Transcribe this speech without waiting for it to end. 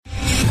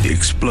the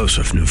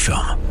explosive new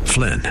film,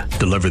 Flynn,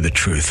 deliver the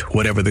truth,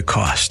 whatever the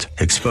cost.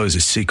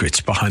 Exposes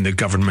secrets behind the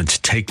government's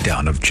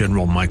takedown of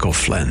General Michael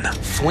Flynn.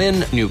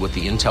 Flynn knew what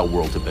the intel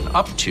world had been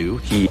up to.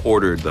 He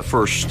ordered the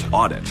first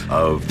audit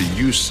of the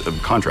use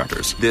of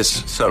contractors.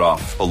 This set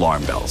off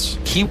alarm bells.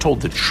 He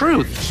told the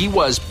truth. He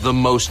was the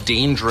most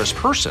dangerous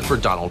person for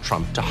Donald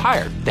Trump to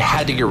hire. They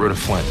had to get rid of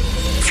Flynn.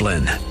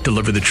 Flynn,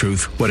 deliver the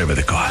truth, whatever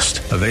the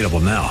cost. Available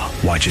now.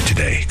 Watch it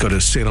today. Go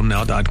to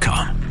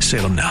salemnow.com.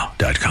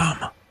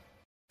 salemnow.com.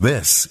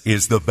 This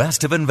is the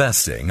Best of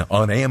Investing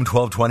on AM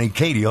 1220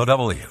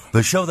 KDOW,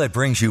 the show that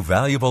brings you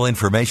valuable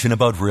information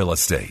about real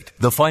estate,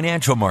 the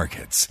financial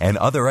markets, and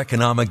other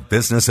economic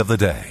business of the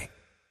day.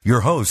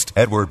 Your host,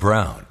 Edward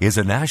Brown, is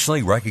a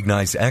nationally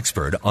recognized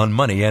expert on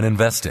money and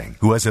investing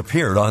who has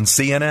appeared on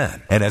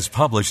CNN and has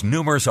published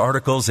numerous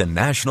articles in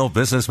national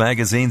business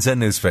magazines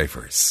and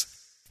newspapers.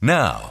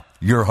 Now,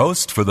 your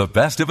host for the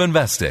Best of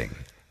Investing,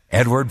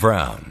 Edward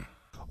Brown.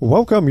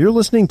 Welcome. You're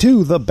listening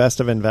to The Best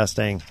of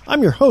Investing.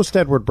 I'm your host,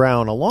 Edward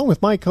Brown, along with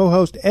my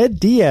co-host, Ed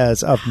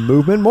Diaz of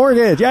Movement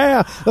Mortgage.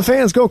 Yeah, the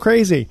fans go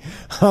crazy.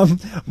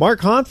 Mark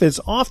Hanf is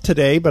off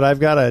today, but I've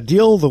got a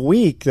deal of the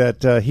week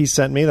that he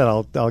sent me that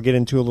I'll get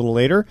into a little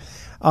later.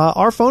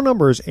 Our phone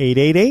number is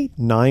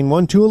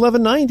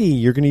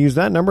 888-912-1190. You're going to use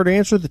that number to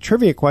answer the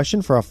trivia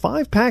question for a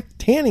 5-pack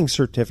tanning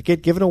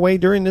certificate given away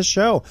during this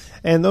show.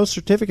 And those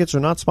certificates are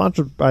not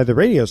sponsored by the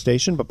radio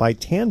station, but by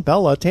Tan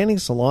Bella Tanning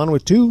Salon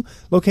with 2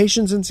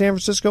 locations in San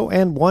Francisco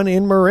and 1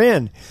 in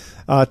Marin.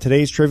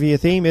 Today's trivia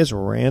theme is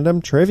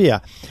random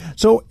trivia.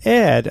 So,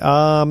 Ed,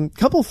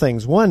 couple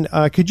things. One,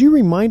 could you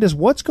remind us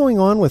what's going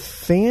on with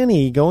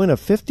Fannie going to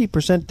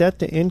 50% debt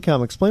to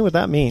income? Explain what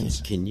that means.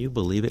 Can you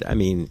believe it? I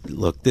mean,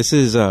 look, this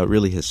is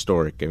really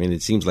historic. I mean,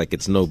 it seems like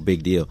it's no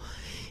big deal.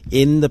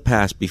 In the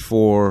past,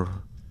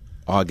 before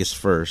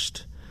August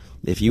 1st,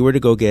 if you were to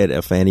go get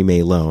a Fannie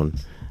Mae loan,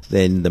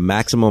 then the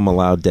maximum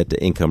allowed debt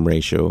to income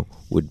ratio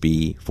would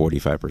be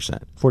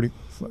 45%.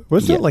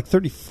 Wasn't it like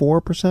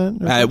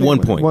 34%? At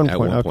one point.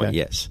 Okay.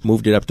 Yes.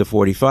 Moved it up to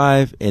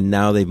 45, and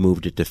now they've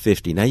moved it to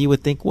 50. Now you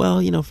would think,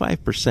 well,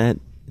 5%,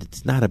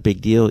 it's not a big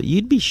deal.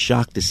 You'd be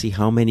shocked to see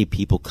how many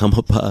people come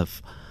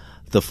above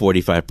the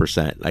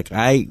 45%. Like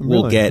I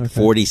will get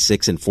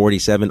 46 and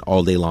 47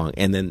 all day long,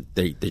 and then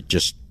they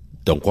just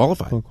don't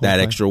qualify. That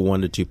extra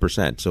 1 to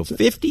 2%. So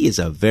 50 is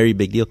a very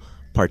big deal,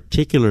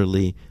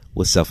 particularly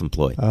with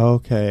self-employed.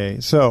 Okay.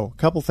 So a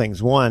couple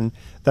things. One,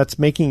 that's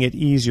making it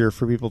easier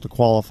for people to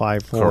qualify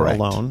for a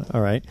loan.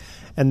 All right.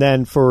 And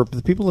then for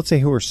the people, let's say,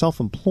 who are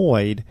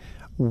self-employed,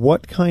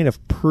 what kind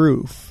of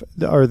proof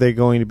are they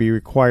going to be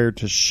required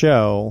to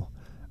show?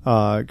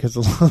 Because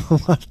a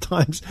lot of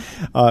times,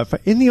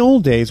 in the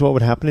old days, what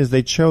would happen is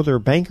they'd show their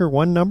banker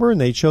one number and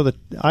they'd show the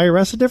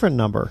IRS a different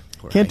number.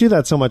 Right. Can't do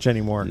that so much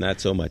anymore. Not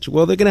so much.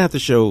 Well, they're going to have to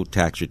show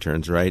tax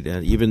returns, right?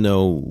 Even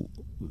though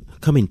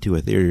coming to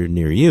a theater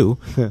near you,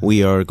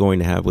 we are going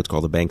to have what's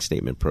called a bank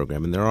statement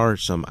program. And there are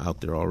some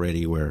out there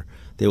already where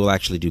they will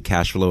actually do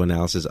cash flow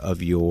analysis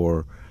of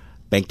your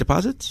bank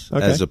deposits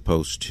as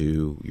opposed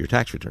to your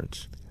tax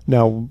returns.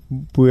 Now,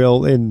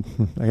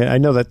 I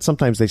know that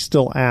sometimes they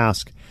still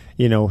ask,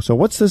 so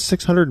what's this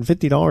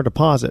 $650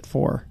 deposit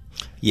for?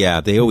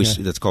 Yeah, they always,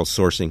 that's called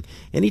sourcing.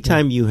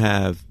 Anytime you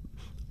have,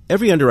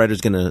 every underwriter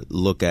is going to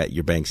look at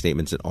your bank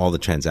statements and all the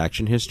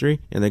transaction history,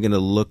 and they're going to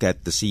look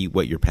to see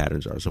what your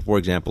patterns are. So, for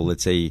example,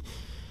 let's say,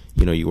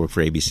 you work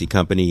for ABC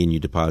Company and you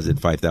deposit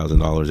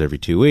 $5,000 every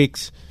 2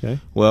 weeks. Okay.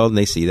 Well, and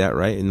they see that,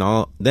 right? And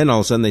then all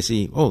of a sudden they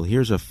see, oh,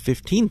 here's a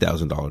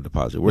 $15,000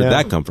 deposit. Where did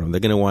that come from?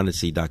 They're going to want to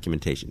see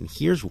documentation.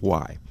 Here's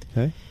why.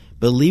 Okay.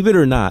 Believe it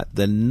or not,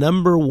 the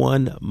number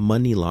one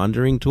money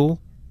laundering tool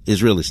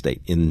is real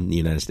estate in the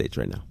United States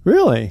right now.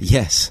 Really?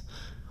 Yes.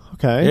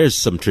 Okay. There's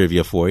some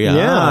trivia for you.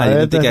 Yeah. I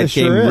didn't think I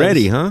came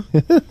ready, huh?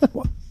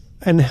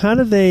 And how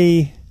do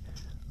they...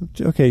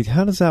 Okay,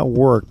 how does that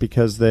work?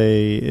 Because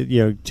they,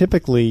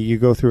 typically you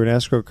go through an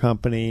escrow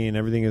company and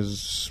everything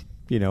is,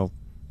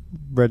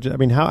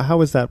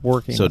 how is that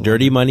working? So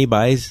dirty money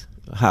buys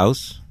a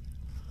house.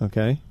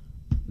 Okay.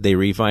 They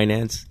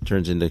refinance,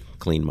 turns into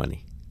clean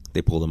money.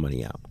 They pull the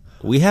money out.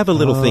 We have a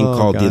little thing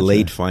called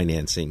delayed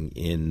financing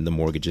in the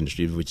mortgage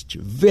industry, which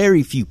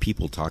very few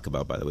people talk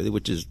about, by the way,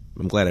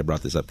 I'm glad I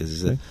brought this up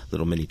because it's a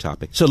little mini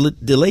topic. So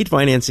delayed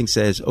financing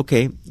says,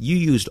 okay, you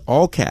used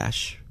all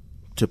cash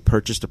to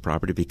purchase the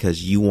property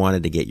because you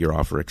wanted to get your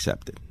offer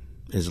accepted.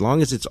 As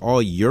long as it's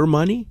all your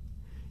money,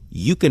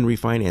 you can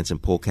refinance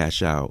and pull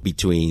cash out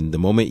between the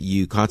moment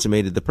you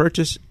consummated the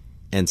purchase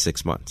and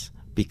 6 months.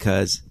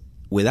 Because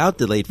without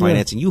delayed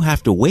financing, you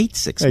have to wait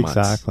 6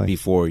 months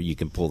before you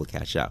can pull the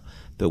cash out.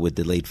 But with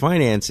delayed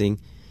financing,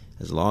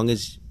 as long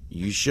as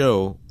you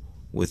show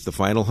with the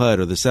final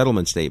HUD or the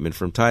settlement statement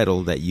from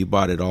title that you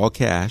bought it all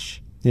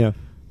cash,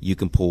 you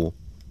can pull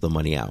the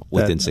money out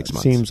within 6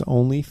 months. Seems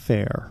only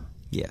fair.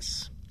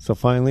 Yes. So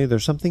finally,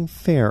 there's something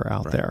fair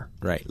out there.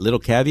 Right. Little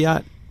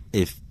caveat,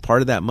 if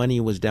part of that money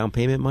was down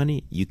payment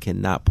money, you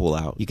cannot pull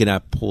out. You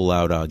cannot pull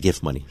out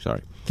gift money.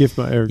 Sorry. Gift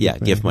money.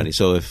 Gift money.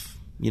 So if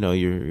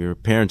your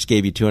parents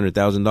gave you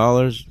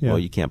 $200,000. Yeah. Well,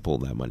 you can't pull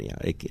that money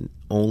out.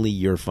 Only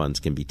your funds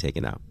can be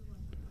taken out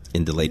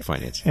in delayed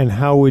financing. And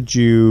how would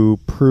you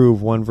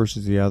prove one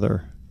versus the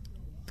other?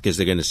 Because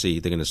they're going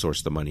to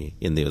source the money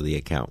in the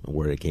account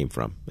where it came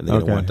from, and they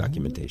don't want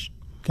documentation.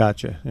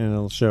 Gotcha. And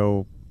it'll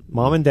show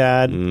Mom and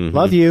Dad,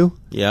 love you.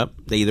 Yep.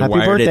 They either Happy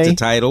wired birthday. it to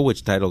Title,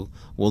 which Title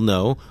will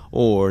know,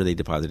 or they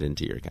deposit it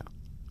into your account,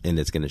 and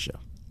it's going to show.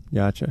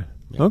 Gotcha.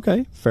 Yeah.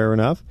 Okay, fair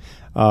enough.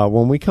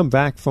 When we come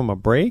back from a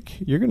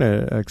break, you're going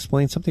to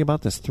explain something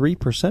about this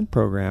 3%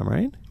 program,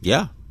 right?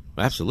 Yeah,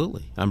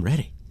 absolutely. I'm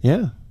ready.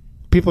 Yeah.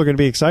 People are going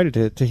to be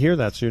excited to hear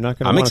that, so you're not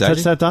going to want to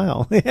touch that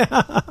dial.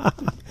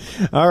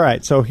 All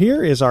right, so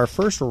here is our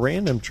first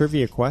random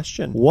trivia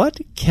question. What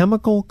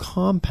chemical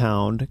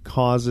compound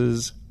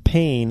causes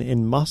pain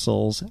in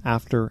muscles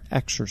after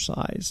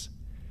exercise?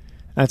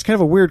 Now, it's kind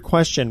of a weird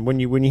question.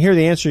 When you hear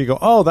the answer, you go,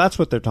 oh, that's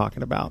what they're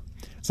talking about.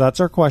 So that's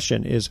our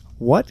question, is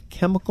what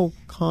chemical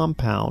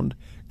compound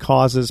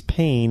causes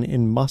pain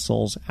in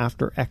muscles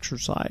after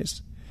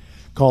exercise?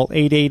 Call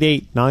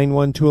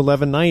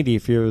 888-912-1190.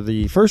 If you're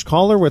the first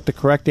caller with the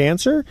correct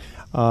answer,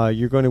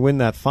 you're going to win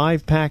that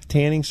 5-pack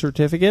tanning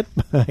certificate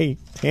by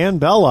Tan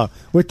Bella,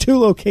 with 2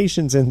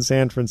 locations in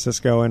San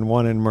Francisco and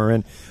 1 in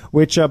Marin,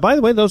 which, by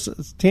the way,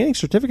 those tanning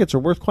certificates are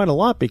worth quite a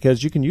lot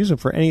because you can use them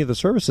for any of the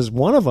services.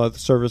 One of the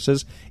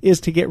services is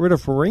to get rid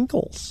of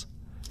wrinkles.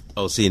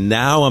 Oh, see,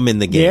 now I'm in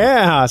the game.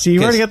 Yeah, so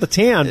you've already got the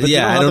tan. But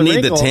yeah, I don't need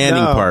wrinkle. the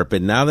tanning part,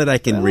 but now that I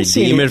can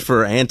redeem it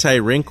for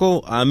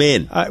anti-wrinkle, I'm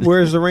in.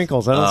 Where's the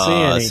wrinkles? I don't see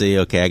any. See,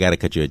 okay, I got to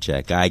cut you a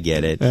check. I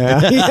get it.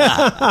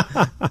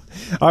 Yeah.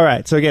 All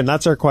right, so again,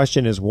 that's our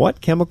question, is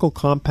what chemical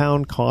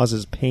compound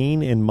causes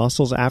pain in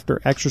muscles after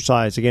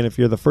exercise? Again, if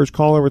you're the first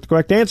caller with the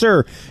correct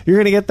answer, you're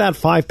going to get that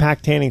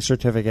 5-pack tanning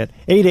certificate.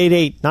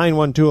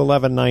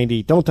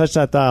 888-912-1190. Don't touch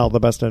that dial. The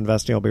Best of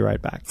Investing. I'll be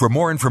right back. For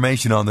more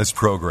information on this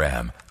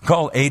program,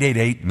 call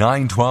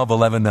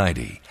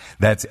 888-912-1190.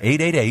 That's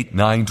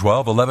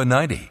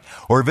 888-912-1190.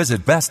 Or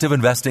visit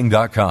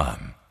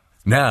bestofinvesting.com.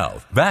 Now,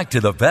 back to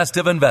the Best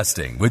of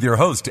Investing with your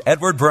host,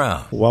 Edward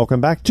Brown.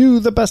 Welcome back to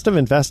the Best of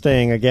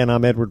Investing. Again,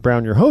 I'm Edward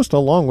Brown, your host,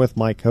 along with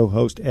my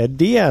co-host, Ed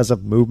Diaz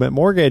of Movement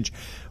Mortgage.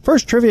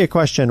 First trivia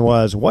question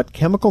was, what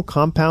chemical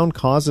compound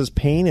causes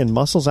pain in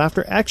muscles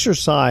after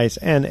exercise?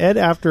 And Ed,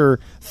 after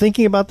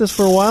thinking about this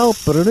for a while,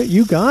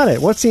 you got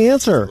it. What's the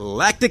answer?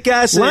 Lactic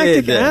acid.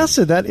 Lactic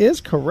acid. That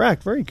is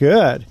correct. Very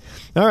good.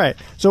 All right.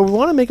 So we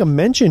want to make a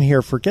mention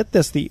here. Forget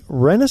this. The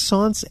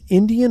Renaissance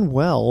Indian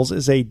Wells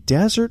is a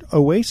desert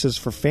oasis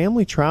for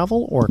family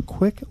travel or a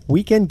quick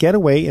weekend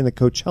getaway in the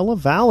Coachella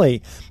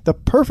Valley. The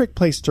perfect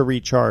place to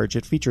recharge.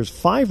 It features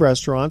 5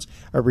 restaurants,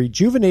 a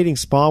rejuvenating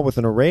spa with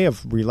an array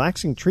of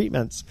relaxing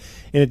treatments.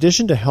 In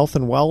addition to health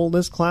and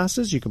wellness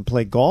classes, you can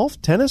play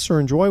golf, tennis, or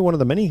enjoy one of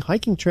the many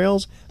hiking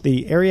trails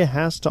the area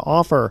has to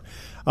offer.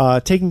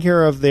 Taking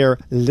care of their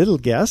little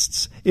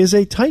guests is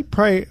a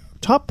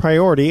top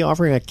priority,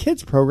 offering a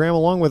kids program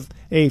along with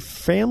a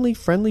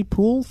family-friendly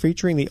pool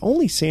featuring the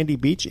only sandy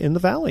beach in the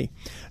valley.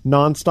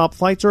 Non-stop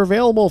flights are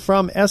available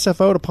from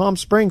SFO to Palm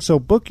Springs, so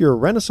book your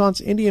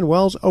Renaissance Indian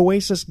Wells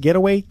Oasis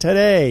getaway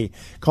today.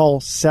 Call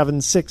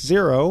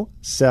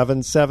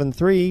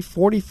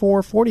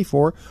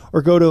 760-773-4444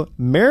 or go to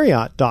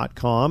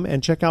Marriott.com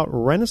and check out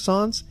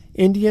Renaissance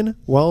Indian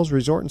Wells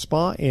Resort and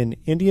Spa in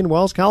Indian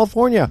Wells,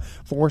 California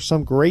for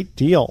some great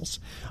deals.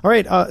 All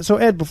right, so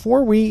Ed,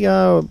 before we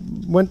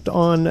went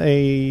on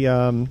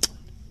a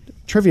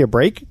trivia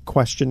break,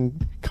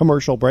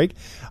 commercial break,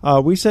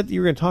 we said that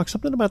you were going to talk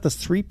something about this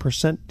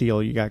 3%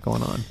 deal you got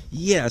going on.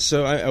 Yeah,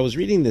 so I was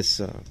reading this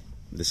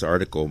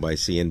article by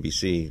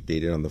CNBC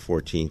dated on the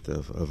 14th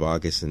of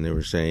August, and they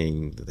were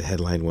saying that the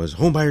headline was,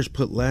 "Homebuyers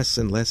put less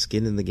and less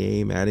skin in the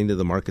game, adding to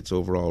the market's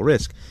overall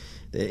risk."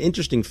 The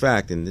interesting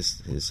fact, and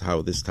this is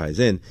how this ties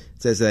in,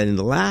 it says that in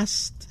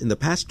the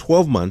past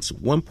 12 months,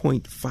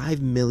 1.5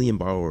 million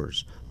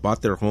borrowers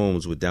bought their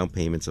homes with down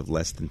payments of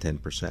less than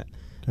 10%,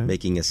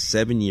 making a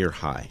 7-year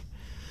high.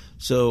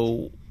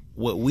 So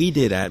what we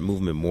did at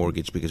Movement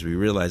Mortgage, because we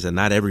realized that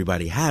not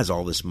everybody has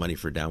all this money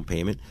for down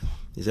payment,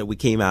 is that we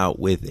came out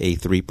with a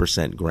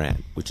 3%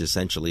 grant, which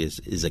essentially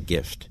is a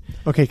gift.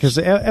 Okay, because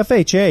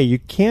FHA, you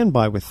can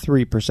buy with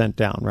 3%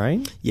 down,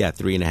 right? Yeah,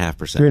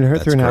 3.5%.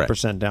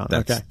 3.5% down.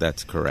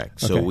 That's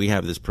correct. So we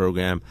have this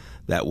program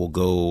that will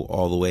go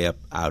all the way up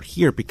out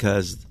here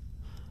because,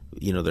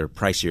 they're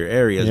pricier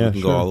areas. Yeah, we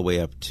can go all the way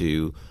up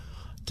to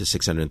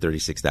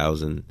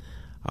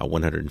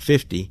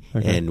 $636,150,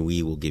 and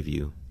we will give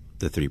you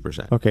the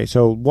 3%. Okay,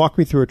 so walk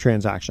me through a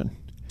transaction.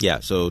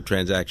 Yeah, so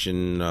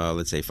transaction,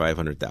 let's say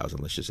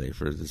 $500,000, let's just say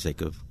for the sake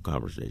of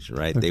conversation,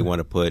 right? Okay. They want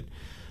to put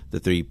the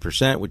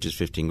 3%, which is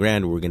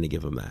 $15,000. We're going to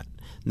give them that.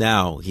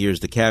 Now, here's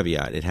the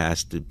caveat: it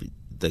has to be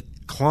the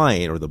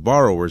client or the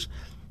borrowers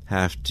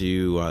have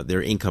to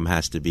their income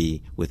has to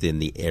be within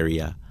the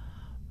area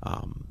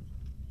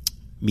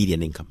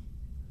median income.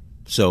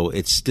 So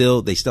they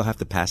still have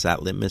to pass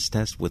that litmus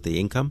test with the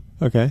income.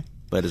 Okay,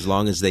 but as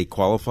long as they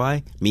qualify,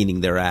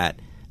 meaning they're at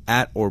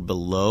or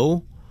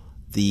below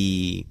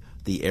the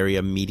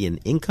area median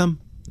income,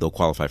 they'll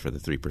qualify for the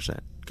 3%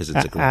 because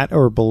it's a grant. At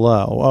or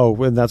below.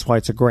 Oh, and that's why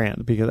it's a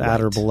grant, because Right. at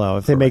or below.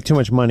 If they make too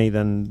much money,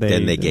 then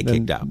they get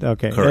kicked out.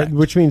 Okay, Correct.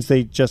 Which means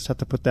they just have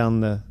to put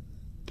down the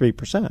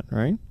 3%,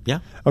 right? Yeah.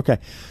 Okay.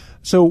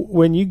 So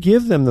when you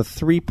give them the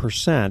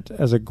 3%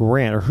 as a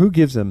grant, or who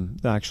gives them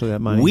actually that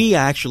money? We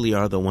actually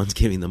are the ones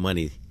giving the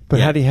money. But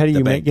Yeah, how do you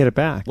the bank. get it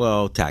back?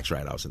 Well, tax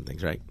write-offs and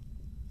things, right?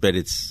 But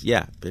it's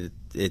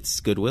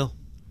goodwill.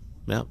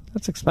 Yeah,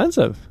 That's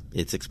expensive.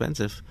 it's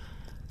expensive.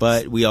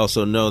 But we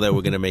also know that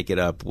we're going to make it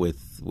up with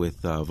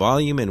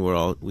volume, and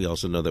we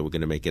also know that we're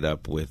going to make it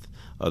up with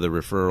other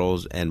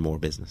referrals and more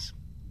business.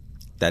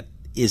 That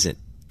isn't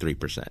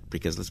 3%,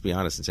 because let's be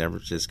honest, in San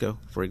Francisco,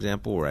 for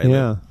example, where I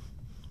live,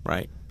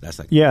 right? That's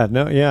like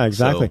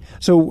exactly.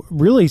 So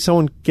really,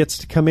 someone gets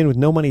to come in with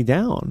no money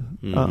down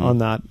on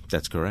that.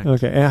 That's correct.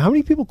 Okay, and how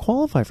many people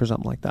qualify for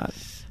something like that?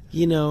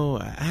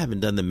 I haven't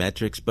done the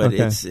metrics, but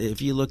Okay. it's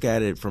if you look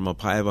at it from a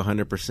pie of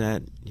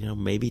 100%,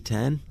 maybe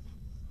 10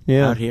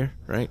 Yeah, out here,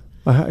 right?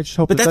 I just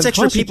hope. But it that's doesn't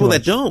extra cost you people too that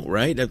much. don't,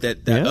 right? That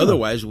Yeah.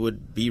 otherwise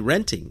would be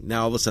renting.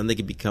 Now all of a sudden they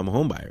could become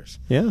home buyers.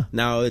 Yeah.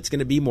 Now it's going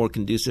to be more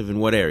conducive in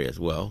what areas?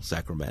 Well,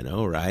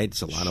 Sacramento, right?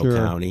 Solano Sure.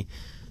 County.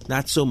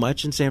 Not so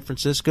much in San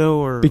Francisco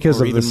or Because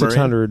or of the even Marin.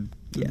 600.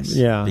 Yes.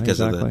 Yeah, because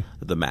exactly.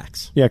 of the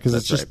max. Yeah, because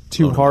That's it's just right.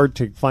 too Loan hard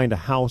to find a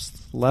house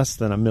less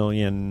than $1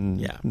 million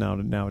Yeah.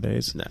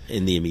 nowadays. amount.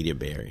 In the immediate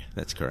Bay Area.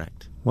 That's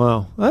correct.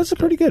 Wow, that's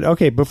pretty good.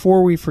 Okay,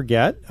 before we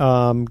forget,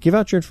 give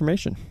out your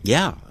information.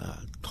 Yeah.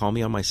 Call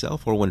me on my cell,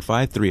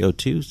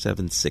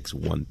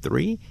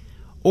 415-302-7613,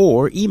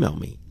 or email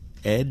me,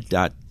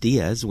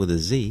 ed.diaz with a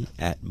Z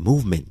at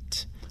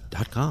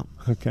movement.com.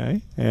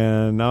 Okay,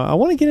 and I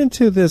want to get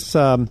into this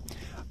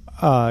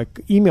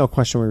email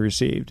question we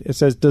received. It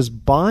says, does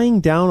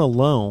buying down a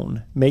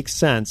loan make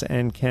sense,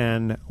 and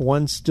can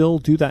one still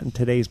do that in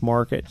today's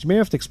market? You may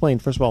have to explain,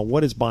 first of all,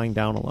 what is buying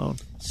down a loan?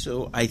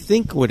 So I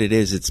think what it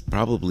is, it's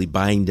probably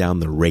buying down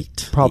the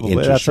rate. Probably.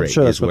 The interest I'm rate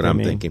sure that's is what what they I'm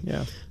mean. thinking.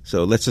 Yeah.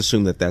 So let's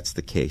assume that that's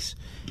the case.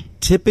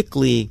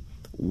 Typically,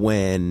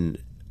 when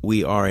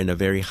we are in a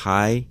very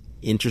high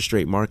interest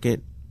rate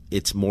market,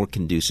 it's more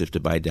conducive to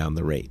buy down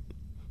the rate.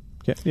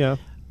 Okay. Yeah.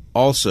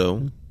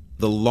 Also,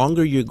 the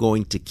longer you're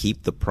going to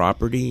keep the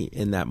property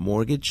in that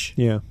mortgage,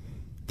 Yeah.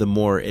 the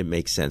more it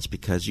makes sense,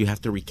 because you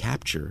have to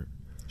recapture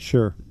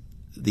Sure.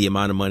 the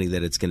amount of money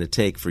that it's going to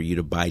take for you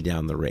to buy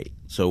down the rate.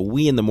 So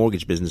we in the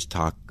mortgage business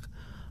talk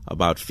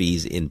about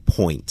fees in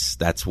points.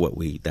 That's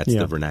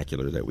the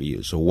vernacular that we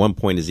use. So 1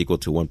 point is equal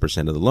to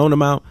 1% of the loan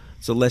amount.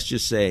 So let's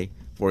just say,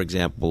 for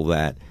example,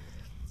 that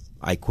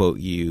I quote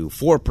you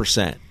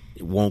 4%.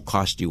 It won't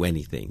cost you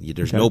anything.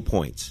 There's no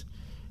points.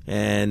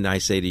 And I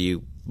say to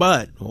you,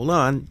 but hold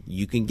on,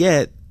 you can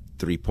get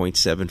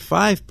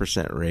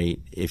 3.75%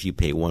 rate if you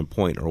pay 1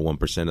 point or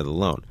 1% of the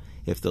loan.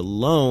 If the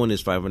loan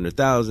is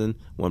 $500,000,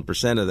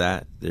 1% of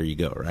that, there you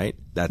go, right?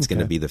 That's going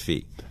to be the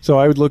fee. So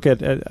I would look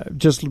at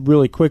just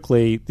really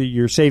quickly,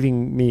 you're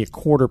saving me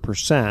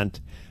 0.25%,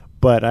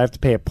 but I have to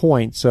pay a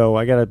point, so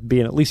I got to be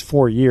in at least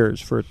 4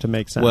 years for it to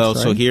make sense. Well,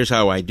 right? so here's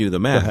how I do the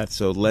Go ahead. math.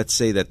 So let's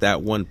say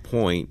that 1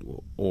 point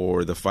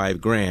or the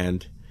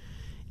 $5,000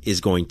 is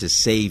going to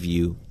save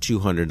you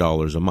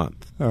 $200 a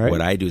month. All right.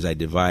 What I do is I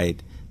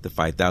divide the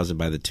 $5,000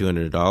 by the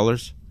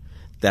 $200.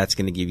 That's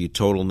going to give you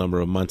total number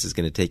of months it's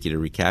going to take you to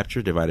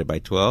recapture, divided by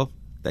 12.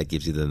 That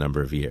gives you the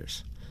number of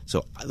years.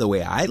 So the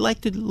way I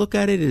like to look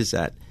at it is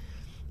that,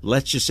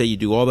 let's just say you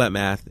do all that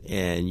math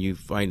and you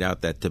find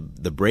out that the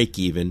break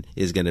even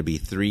is going to be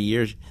 3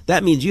 years.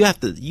 That means you have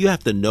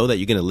to know that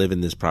you're going to live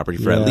in this property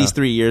for at least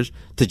 3 years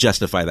to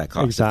justify that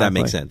cost. Exactly. If that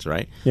makes sense,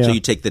 right? Yeah. So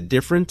you take the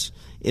difference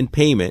in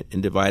payment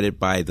and divide it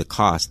by the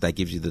cost. That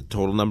gives you the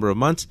total number of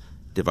months,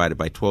 divided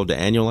by 12 to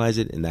annualize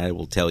it, and that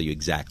will tell you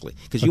exactly.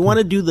 Because you want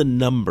to do the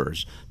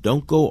numbers.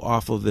 Don't go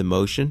off of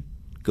emotion.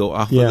 Go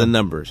off of the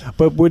numbers.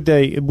 But would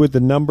the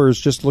numbers,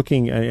 just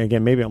looking,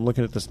 again, maybe I'm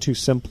looking at this too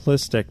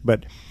simplistic,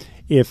 but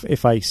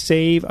if I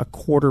save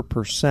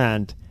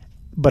 0.25%,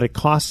 but it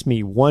costs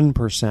me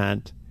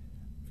 1%,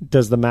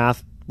 does the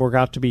math work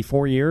out to be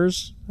 4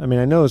 years? I mean,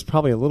 I know there's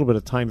probably a little bit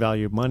of time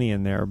value of money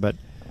in there, but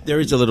There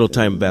is a little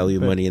time value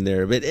of money in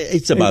there, but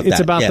it's about it's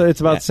that. about Yeah. the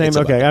same. It's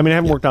about Okay, that. I mean, I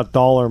haven't Yeah. worked out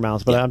dollar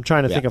amounts, but Yeah. I'm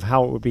trying to Yeah. think of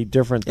how it would be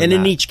different than And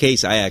in that. each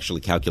case, I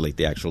actually calculate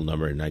the actual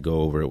number, and I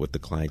go over it with the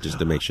client just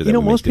to make sure that You know,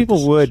 we make most good people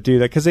decisions. would do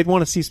that because they'd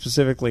want to see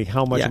specifically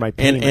how much Yeah. of my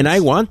payments. And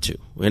I want to.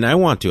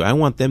 I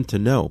want them to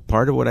know.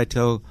 Part of what I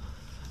tell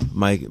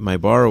my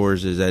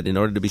borrowers is that in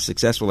order to be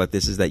successful at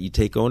this is that you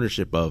take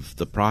ownership of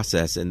the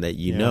process, and that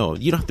you know.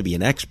 You don't have to be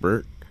an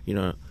expert.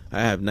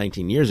 I have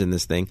 19 years in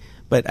this thing,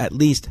 but at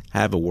least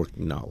have a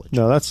working knowledge.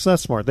 No, that's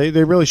smart. They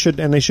really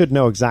should, and they should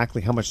know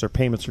exactly how much their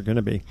payments are going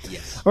to be.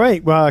 Yes. All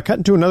right,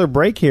 cutting to another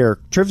break here.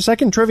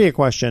 Second trivia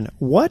question: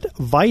 what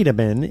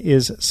vitamin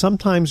is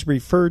sometimes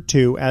referred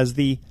to as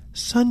the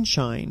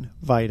sunshine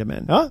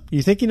vitamin?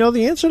 You think you know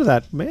the answer to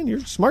that? Man, you're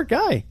a smart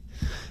guy.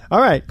 All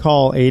right,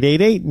 call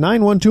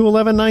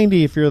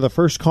 888-912-1190. If you're the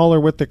first caller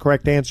with the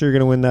correct answer, you're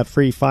going to win that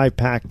free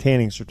 5-pack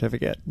tanning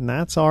certificate. And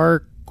that's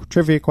our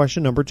trivia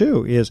question number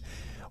 2 is,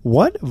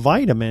 What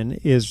vitamin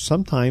is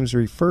sometimes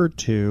referred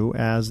to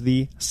as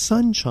the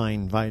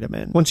sunshine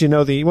vitamin? Once you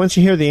hear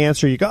the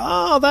answer, you go,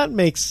 oh, that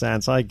makes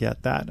sense. I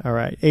get that. All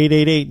right.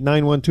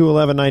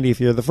 888-912-1190.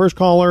 If you're the first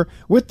caller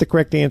with the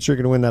correct answer, you're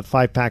going to win that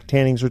 5-pack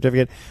tanning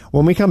certificate.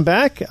 When we come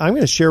back, I'm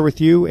going to share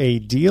with you a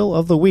deal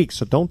of the week.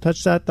 So don't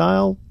touch that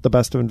dial. The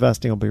Best of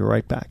Investing will be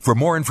right back. For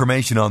more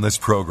information on this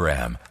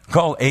program,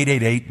 call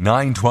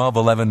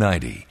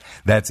 888-912-1190.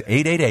 That's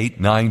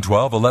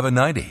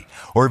 888-912-1190.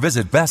 Or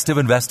visit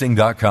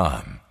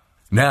bestofinvesting.com.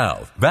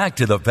 Now, back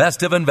to the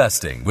Best of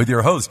Investing with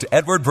your host,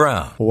 Edward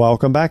Brown.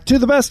 Welcome back to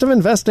the Best of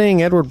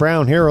Investing. Edward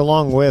Brown here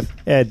along with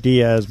Ed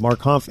Diaz. Mark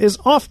Humph is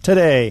off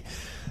today.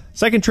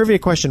 Second trivia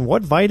question.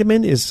 What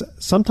vitamin is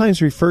sometimes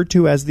referred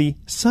to as the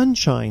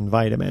sunshine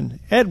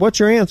vitamin? Ed, what's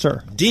your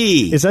answer?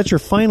 D. Is that your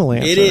final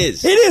answer? It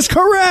is. It is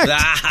correct.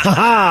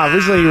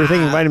 Originally, you were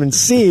thinking vitamin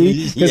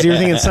C because you were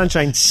thinking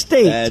Sunshine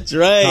State. That's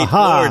right,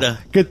 Florida.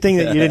 Good thing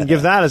that you didn't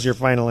give that as your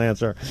final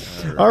answer.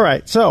 All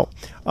right. So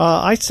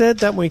I said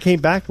that when we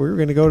came back, we were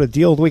going to go to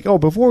Deal of the Week. Oh,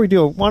 before we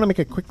do, I want to make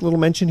a quick little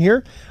mention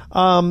here.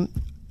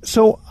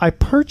 So I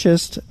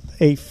purchased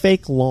a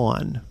fake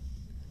lawn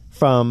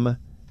from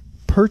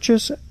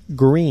Purchase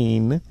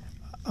Green,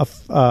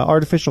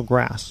 artificial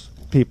grass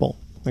people.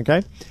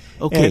 Okay.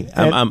 Okay,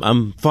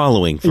 I'm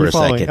following for a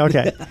second.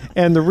 Okay,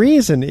 and the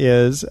reason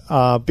is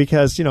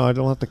because I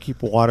don't have to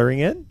keep watering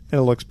it, and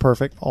it looks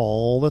perfect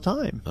all the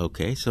time.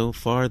 Okay, so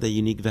far the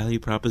unique value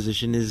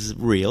proposition is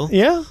real.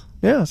 Yeah.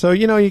 So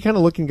you kind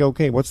of look and go,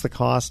 okay, what's the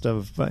cost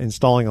of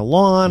installing a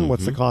lawn? Mm-hmm.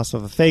 What's the cost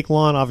of a fake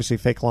lawn? Obviously,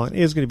 fake lawn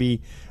is going to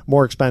be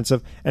more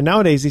expensive, and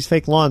nowadays these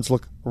fake lawns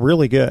look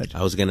really good.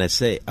 I was going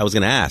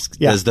to ask,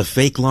 does the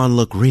fake lawn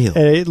look real?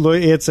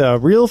 It's a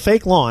real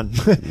fake lawn.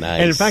 Nice.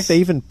 And in fact, they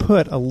even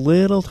put a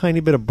little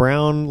tiny bit of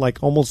brown,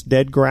 like almost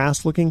dead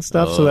grass looking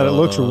stuff so that it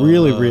looks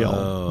really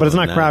real. But it's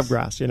not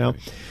crabgrass,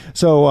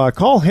 So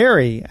call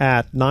Harry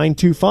at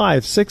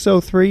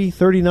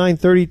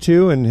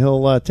 925-603-3932, and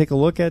he'll take a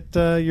look at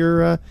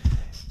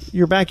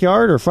your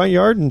backyard or front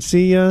yard and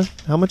see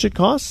how much it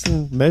costs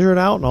and measure it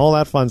out and all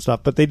that fun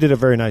stuff. But they did a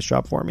very nice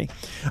job for me.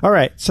 All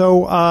right.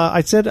 So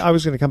I said I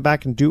was going to come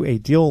back and do a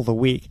deal of the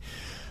week.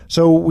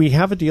 So we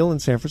have a deal in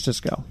San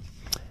Francisco.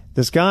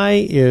 This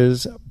guy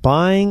is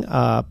buying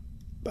I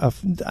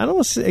don't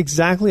know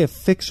exactly a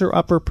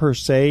fixer-upper per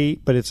se,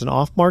 but it's an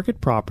off-market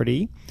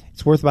property.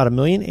 It's worth about $1.8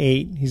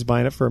 million. He's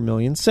buying it for $1.6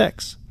 million.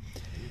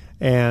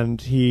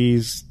 And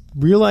he's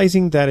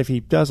realizing that if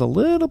he does a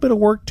little bit of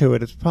work to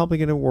it, it's probably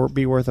going to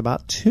be worth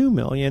about $2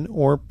 million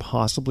or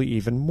possibly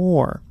even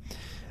more.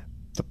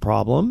 The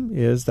problem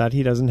is that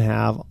he doesn't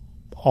have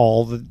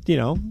all the,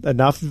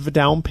 enough of a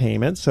down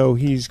payment, so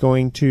he's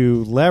going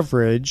to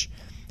leverage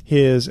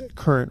his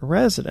current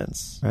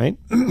residence, right?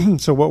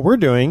 So what we're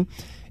doing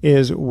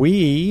is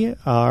we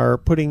are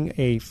putting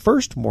a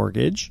first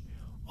mortgage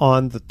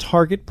on the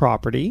target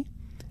property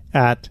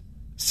at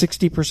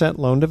 60%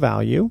 loan to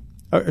value.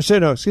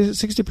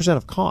 60%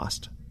 of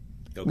cost.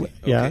 Okay.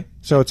 Yeah.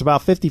 So it's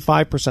about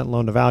 55%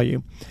 loan to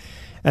value.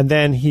 And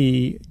then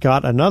he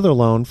got another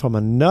loan from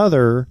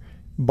another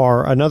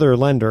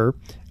lender,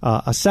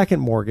 a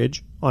second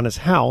mortgage on his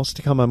house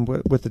to come in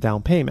with the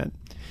down payment.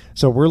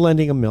 So we're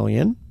lending $1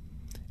 million,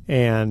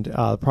 and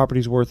the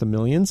property's worth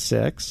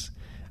 $1.6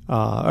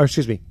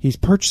 million. He's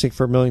purchasing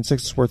for $1.6 million.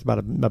 It's worth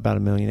about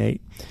 $1.8 million.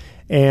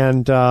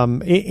 And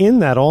in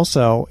that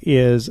also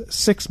is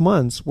 6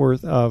 months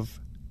worth of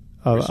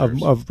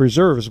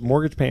reserves,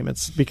 mortgage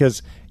payments,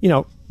 because,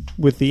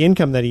 with the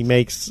income that he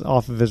makes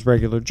off of his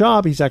regular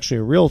job, he's actually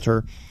a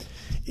realtor.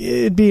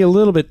 It'd be a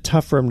little bit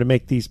tough for him to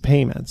make these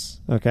payments.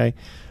 Okay.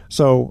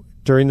 So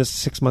during this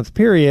 6-month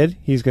period,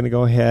 he's going to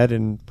go ahead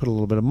and put a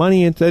little bit of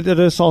money into it.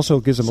 This also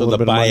gives him a little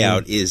bit of money.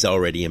 So the buyout is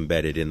already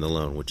embedded in the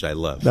loan, which I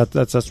love.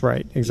 That's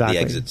right. Exactly.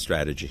 The exit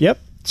strategy. Yep.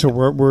 So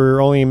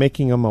we're only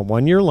making him a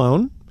 1-year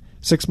loan.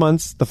 6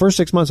 months. The first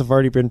 6 months have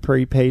already been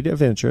prepaid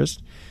of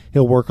interest.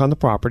 He'll work on the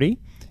property.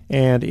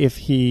 And if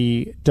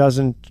he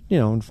doesn't,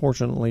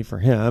 unfortunately for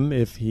him,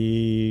 if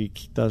he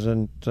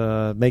doesn't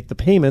make the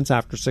payments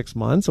after 6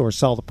 months or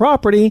sell the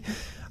property,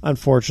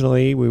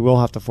 unfortunately, we will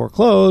have to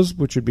foreclose,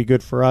 which would be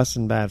good for us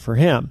and bad for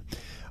him.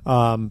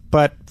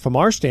 But from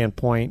our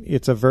standpoint,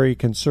 it's a very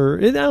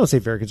conservative. I don't say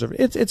very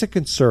conservative. It's a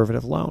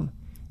conservative loan,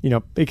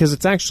 because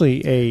it's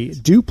actually a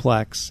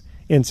duplex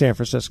in San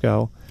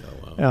Francisco.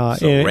 Oh, wow.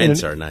 So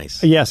rents are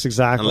nice. Yes,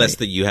 exactly. Unless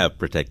you have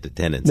protected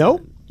tenants.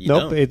 Nope.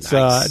 It's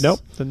nice.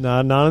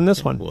 Not on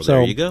this one. Well,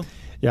 there you go.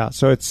 Yeah,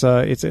 so it's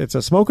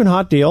a smoking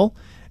hot deal,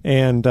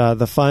 and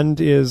the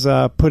fund is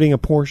putting a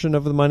portion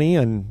of the money,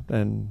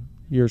 and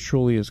yours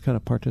truly is kind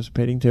of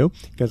participating too,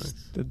 because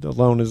the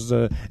loan is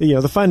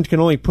the fund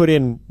can only put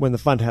in when the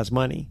fund has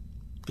money,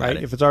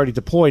 right? If it's already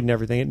deployed and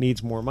everything, it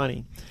needs more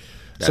money.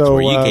 That's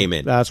where you came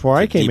in. That's where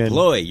I came in.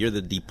 You're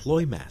the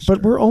deploy master.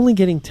 But we're only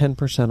getting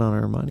 10% on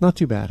our money. Not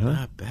too bad,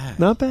 huh?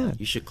 Not bad.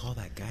 You should call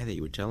that guy that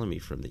you were telling me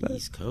from the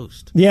East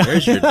Coast. Yeah.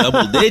 There's your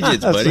double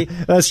digits, buddy.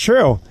 That's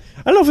true.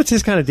 I don't know if it's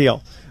his kind of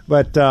deal.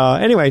 But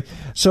anyway,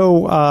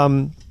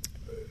 so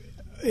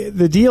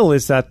the deal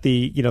is that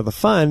the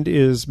fund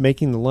is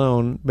making the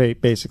loan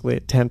basically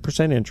at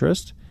 10%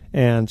 interest.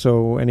 And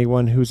so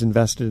anyone who's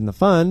invested in the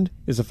fund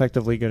is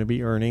effectively going to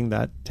be earning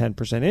that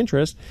 10%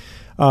 interest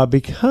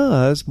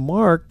because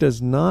Mark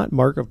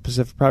of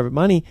Pacific Private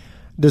Money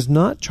does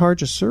not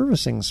charge a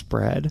servicing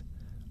spread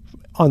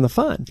on the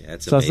fund. Yeah,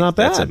 so it's not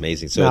bad. That's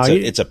amazing. So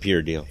it's a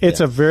pure deal. It's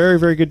a very,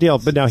 very good deal.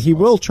 But now he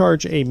will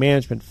charge a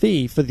management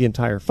fee for the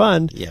entire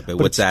fund. Yeah, but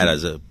what's that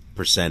as a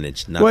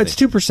percentage? Nothing. Well, it's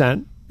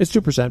 2%. It's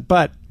 2%.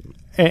 But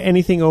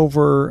anything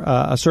over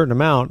a certain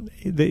amount,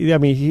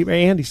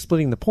 Andy's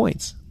splitting the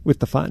points with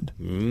the fund.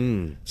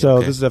 So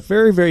this is a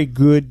very, very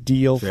good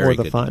deal for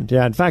the fund.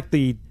 Yeah. In fact,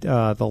 the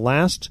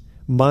last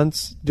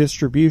month's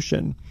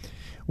distribution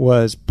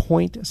was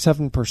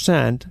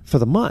 0.7% for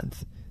the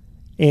month.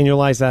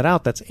 Annualize that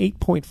out, that's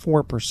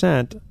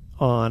 8.4%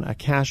 on a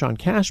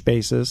cash-on-cash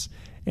basis.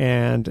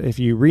 And if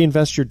you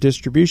reinvest your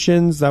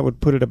distributions, that would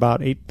put it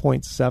about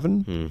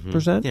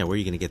 8.7%. Yeah, where are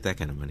you going to get that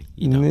kind of money?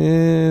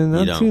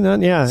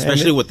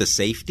 Especially with the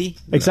safety.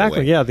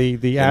 Exactly, yeah.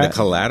 The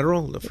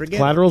collateral,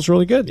 collateral's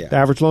really good. Yeah. The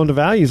average loan to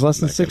value is less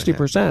than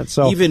 60%.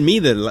 So even me,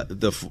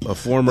 a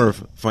former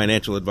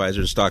financial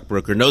advisor,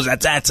 stockbroker, knows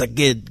that's a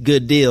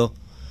good deal.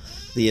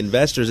 The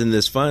investors in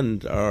this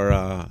fund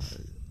are.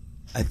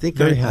 I think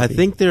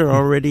they're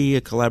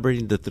already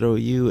collaborating to throw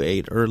you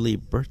an early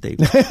birthday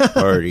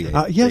party.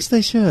 Yes,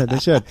 they should. They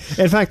should.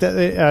 In fact,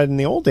 in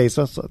the old days,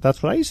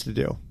 that's what I used to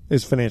do,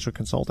 is financial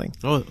consulting.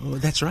 Oh,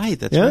 that's right.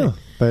 That's right.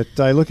 But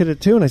I look at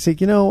it too, and I say,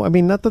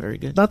 not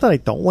that I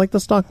don't like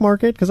the stock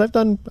market, because I've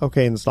done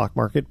okay in the stock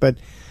market, but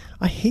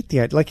I hate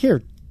the idea. Like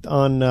here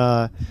on,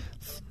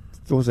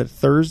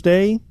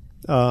 Thursday,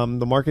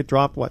 the market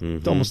dropped,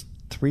 almost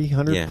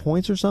 300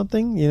 points or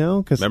something,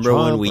 remember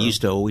when we used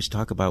to always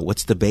talk about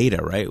what's the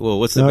beta, right? Well,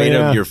 what's the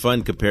beta of your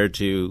fund compared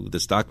to the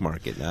stock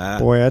market?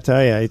 Boy, I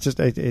tell you,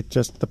 it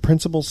just the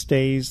principle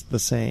stays the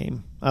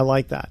same. I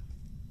like that.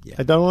 Yeah.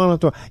 I don't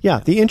want to.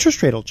 Yeah, the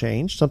interest rate will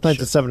change. Sometimes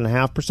it's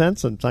 7.5%,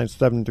 sometimes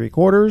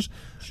 7.75%.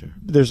 Sure.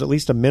 There's at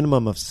least a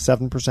minimum of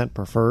 7%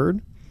 preferred.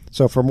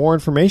 So for more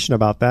information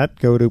about that,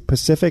 go to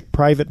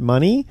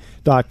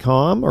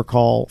pacificprivatemoney.com or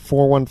call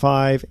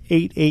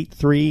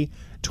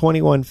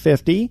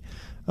 415-883-2150.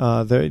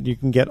 You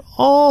can get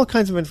all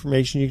kinds of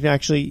information. You can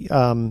actually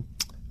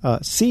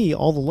see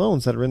all the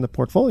loans that are in the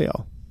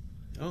portfolio.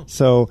 Oh.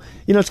 So,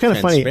 it's kind of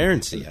funny.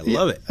 Transparency. I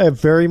love it.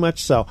 Very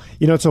much so.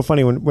 It's so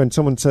funny when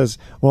someone says,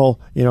 well,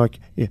 I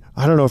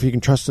don't know if you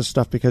can trust this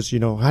stuff because,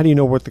 how do you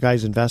know what the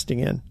guy's investing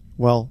in?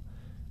 Well,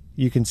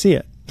 you can see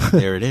it.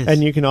 There it is.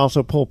 And you can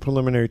also pull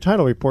preliminary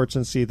title reports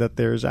and see that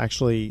there's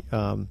actually,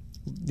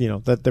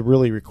 that they're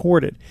really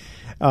recorded.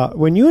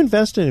 When you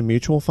invest in a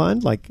mutual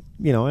fund, like,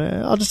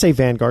 I'll just say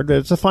Vanguard,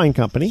 it's a fine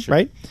company,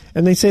 right?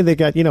 And they say they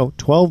got,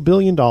 $12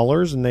 billion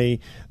and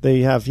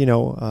they have,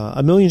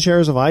 1 million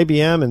shares of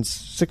IBM and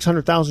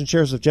 600,000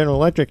 shares of General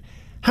Electric.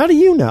 How do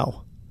you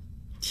know?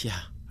 Yeah,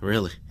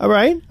 really. All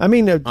right. I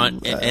mean, and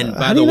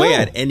by the way,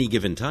 at any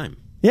given time.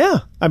 Yeah.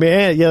 I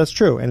mean, yeah, that's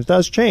true. And it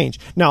does change.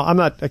 Now, I'm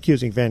not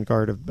accusing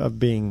Vanguard of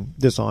being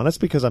dishonest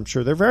because I'm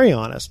sure they're very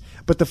honest.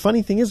 But the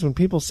funny thing is when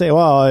people say,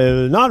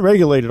 well, not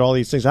regulated, all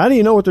these things, how do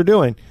you know what they're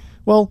doing?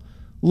 Well,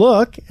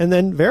 look and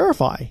then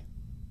verify,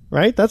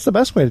 right? That's the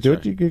best way to do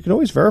it. You can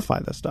always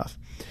verify this stuff.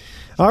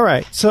 All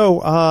right.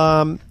 So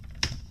on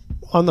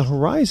the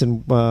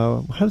horizon,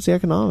 how does the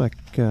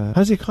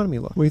economy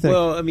look? What do you think?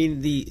 Well, I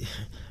mean,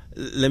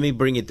 let me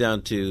bring it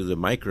down to the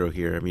micro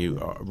here. I mean,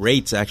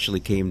 rates actually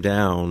came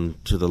down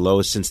to the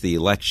lowest since the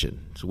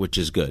election, which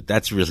is good.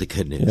 That's really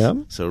good news. Yeah.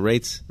 So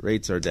rates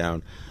are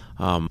down.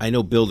 I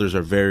know builders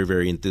are very,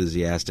 very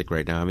enthusiastic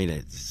right now. I mean,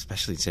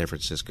 especially in San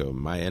Francisco.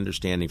 My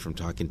understanding from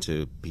talking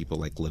to people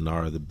like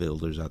Lennar, the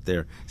builders out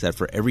there, is that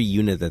for every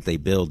unit that they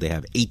build, they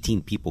have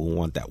 18 people who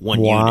want that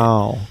one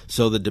unit.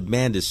 So the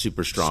demand is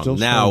super strong.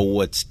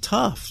 What's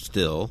tough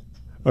still...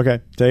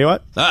 Okay, tell you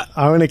what,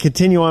 I'm going to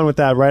continue on with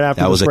that right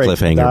after this break. That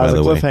was a cliffhanger, by the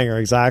way. That was a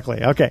cliffhanger,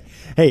 exactly. Okay,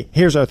 hey,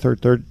 here's our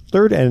third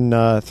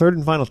and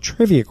final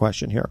trivia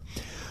question here.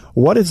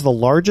 What is the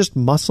largest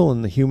muscle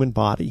in the human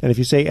body? And if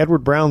you say Edward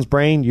Brown's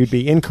brain, you'd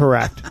be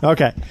incorrect.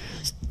 Okay,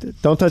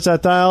 don't touch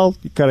that dial.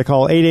 You've got to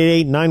call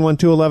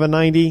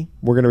 888-912-1190.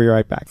 We're going to be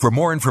right back. For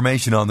more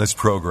information on this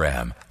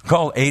program,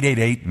 call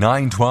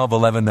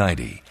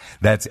 888-912-1190.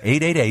 That's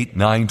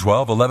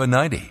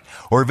 888-912-1190.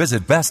 Or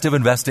visit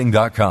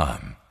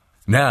bestofinvesting.com.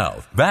 Now,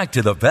 back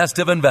to the Best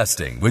of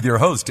Investing with your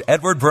host,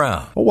 Edward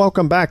Brown.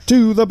 Welcome back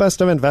to the Best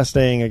of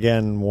Investing.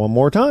 Again, one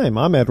more time,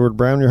 I'm Edward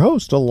Brown, your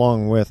host,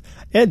 along with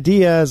Ed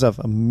Diaz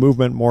of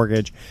Movement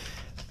Mortgage.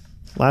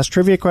 Last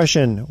trivia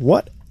question.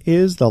 What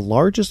is the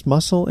largest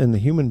muscle in the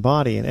human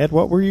body? And Ed,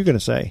 what were you going to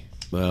say?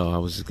 Well, I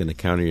was going to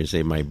counter you and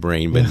say my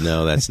brain, but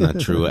no, that's not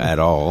true at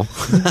all.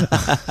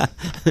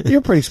 You're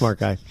a pretty smart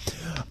guy.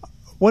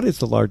 What is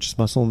the largest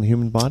muscle in the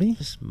human body?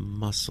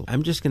 Muscle.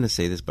 I'm just going to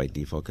say this by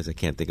default because I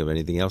can't think of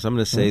anything else. I'm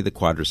going to say the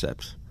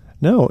quadriceps.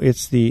 No,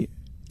 it's the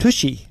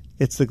tushy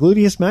It's the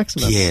gluteus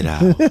maximus. Get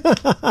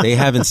out. They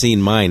haven't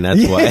seen mine,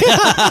 that's why.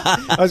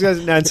 I was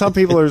going to, and some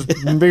people are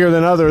bigger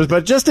than others,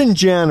 but just in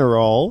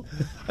general.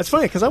 It's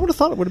funny because I would have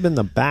thought it would have been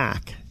the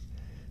back.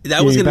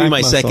 That was going to be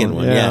my muscle, second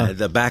one. Yeah,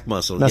 the back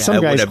muscle. Now,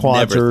 some guys'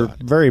 quads are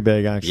very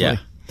big, actually.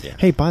 Yeah.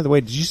 Hey, by the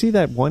way, did you see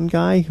that one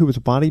guy who was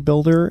a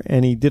bodybuilder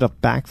and he did a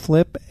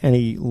backflip and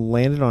he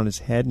landed on his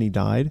head and he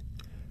died?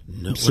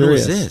 No, what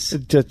was this?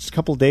 Just a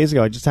couple of days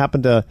ago. I just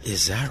happened to.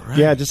 Is that right?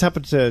 Yeah, I just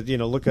happened to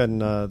look on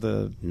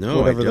the. No,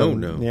 whatever I don't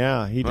know.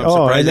 Yeah, I'm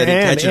surprised I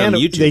didn't catch it on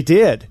YouTube.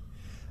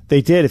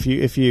 They did.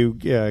 If you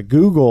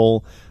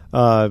Google,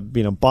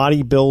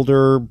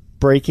 bodybuilder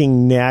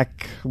breaking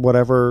neck,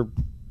 whatever,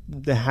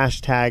 the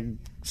hashtag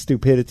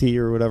stupidity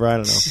or whatever. I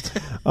don't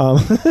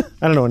know.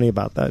 I don't know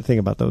anything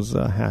about those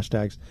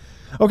hashtags.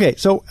 Okay,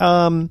 so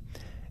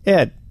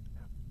Ed,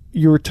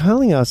 you were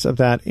telling us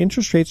that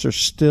interest rates are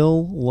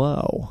still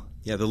low.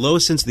 Yeah, the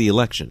lowest since the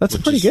election. That's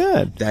pretty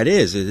good. That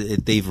is.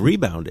 They've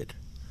rebounded.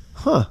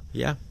 Huh.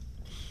 Yeah.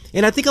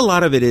 And I think a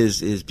lot of it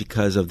is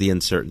because of the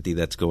uncertainty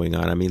that's going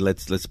on. I mean,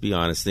 let's be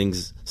honest.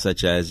 Things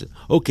such as,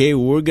 okay,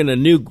 we're going to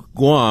nuke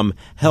Guam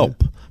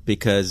help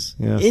because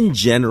in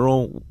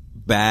general,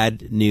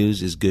 bad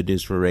news is good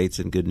news for rates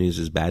and good news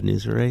is bad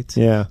news for rates.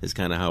 Yeah. Is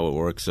kind of how it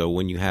works. So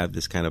when you have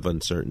this kind of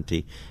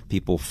uncertainty,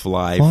 people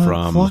flock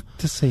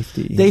to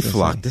safety. They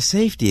flock to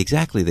safety.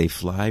 Exactly. They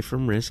fly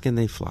from risk and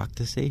they flock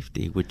to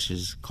safety, which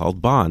is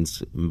called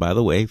bonds. And by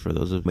the way, for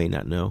those who may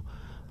not know,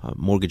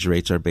 mortgage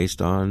rates are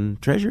based on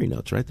Treasury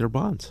notes, right? They're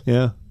bonds.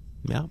 Yeah.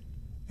 Yeah.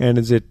 And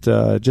is it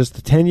just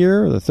the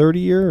 10-year or the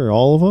 30-year or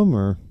all of them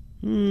or?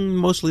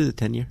 Mostly the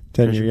 10-year.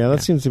 10-year, yeah.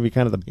 That seems to be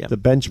kind of the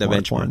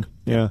benchmark one.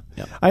 Yeah.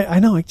 Yep. I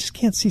know. I just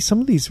can't see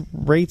some of these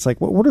rates. Like,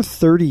 what are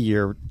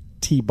 30-year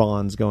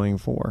T-bonds going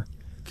for?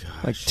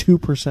 Gosh. Like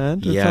 2% or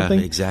something? Yeah,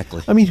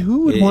 exactly. I mean,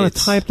 who would want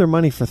to tie up their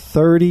money for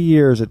 30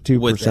 years at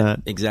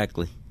 2%?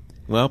 Exactly.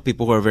 Well,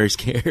 people who are very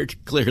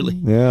scared, clearly.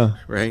 Yeah.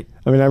 Right?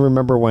 I mean, I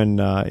remember when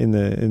in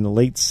the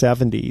late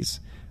 70s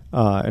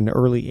and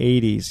early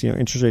 80s,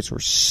 interest rates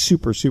were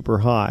super, super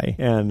high.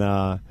 And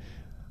I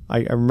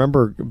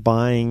remember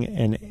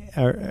buying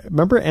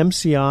remember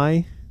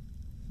MCI?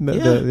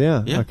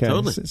 Yeah, okay.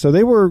 Totally. So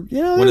they were,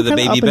 one of the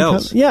baby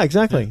bells. Yeah,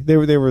 exactly.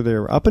 Yeah. They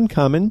were up and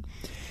coming.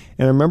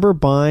 And I remember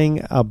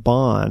buying a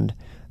bond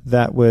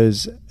that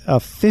was a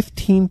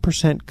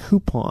 15%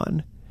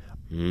 coupon,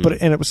 and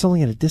it was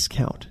selling at a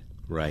discount.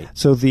 Right.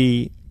 So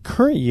the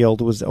current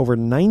yield was over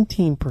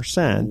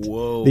 19%.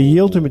 Whoa. The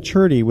yield to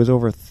maturity was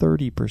over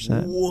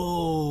 30%.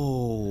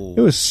 Whoa.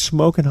 It was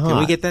smoking hot. Can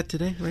we get that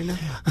today, right now?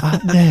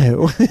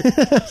 No.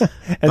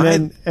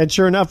 and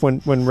sure enough,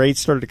 when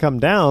rates started to come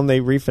down, they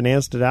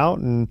refinanced it out,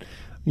 and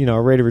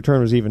our rate of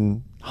return was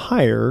even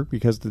higher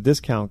because the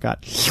discount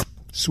got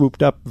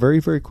swooped up very,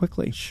 very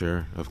quickly.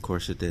 Sure, of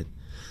course it did.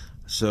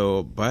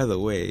 So, by the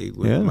way,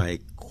 with my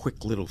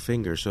quick little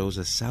finger, so it was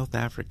a South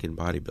African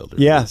bodybuilder.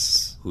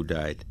 Yes. Who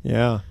died.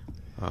 Yeah.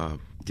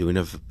 Doing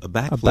a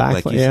backflip,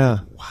 like you said.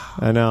 Wow.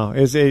 I know.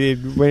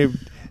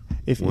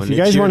 If you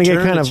guys want to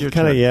get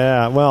kind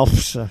of, well,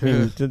 I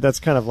mean, that's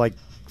kind of like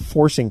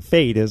forcing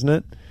fate, isn't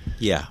it?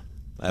 Yeah,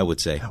 I would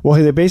say.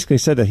 Well, they basically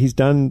said that he's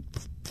done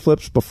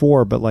flips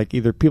before, but like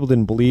either people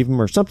didn't believe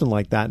him or something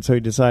like that, and so he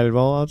decided,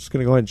 well, I'm just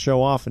going to go ahead and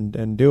show off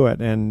and do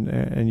it,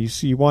 and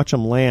you watch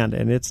him land,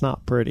 and it's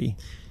not pretty.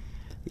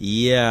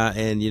 Yeah,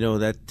 and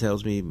that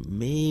tells me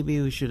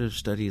maybe we should have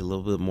studied a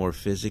little bit more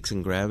physics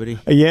and gravity.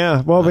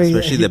 Yeah, well,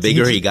 especially the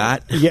bigger he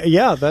got.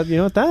 Yeah,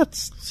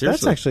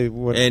 that's actually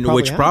what.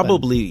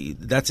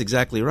 That's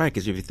exactly right.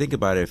 Because if you think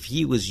about it, if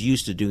he was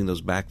used to doing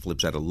those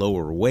backflips at a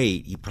lower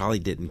weight, he probably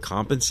didn't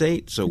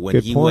compensate. So when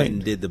he went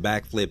and did the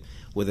backflip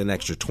with an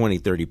extra 20,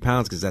 30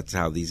 pounds, because that's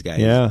how these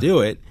guys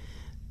do it,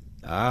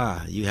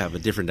 you have a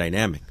different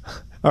dynamic.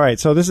 All right,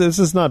 so this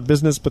is not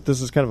business, but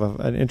this is kind of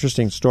an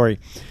interesting story.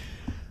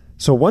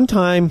 So one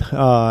time,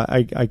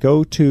 I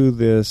go to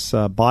this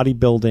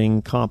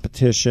bodybuilding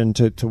competition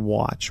to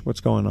watch what's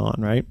going on,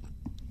 right?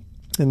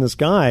 And this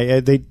guy,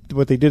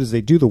 what they did is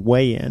they do the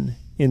weigh-in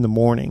the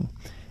morning,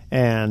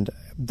 and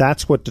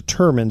that's what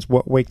determines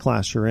what weight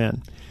class you're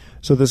in.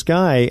 So this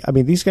guy, I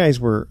mean, these guys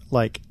were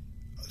like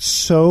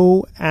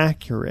so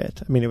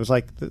accurate. I mean, it was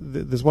like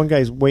this one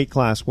guy's weight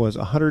class was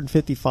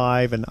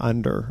 155 and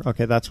under.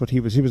 Okay, that's what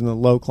he was. He was in the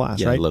low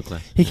class, right? Low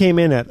class. He came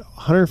in at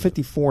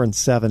 154 and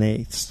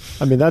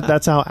 7/8. I mean,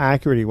 that's how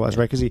accurate he was,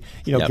 right? Because he,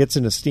 gets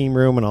in a steam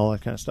room and all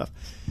that kind of stuff.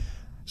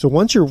 So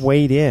once you're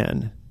weighed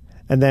in,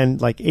 and then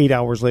like 8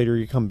 hours later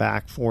you come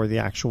back for the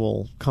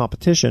actual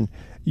competition,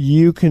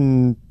 you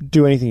can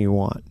do anything you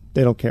want.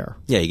 They don't care.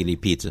 Yeah, you can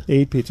eat pizza.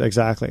 Eat pizza,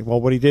 exactly. Well,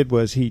 what he did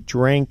was he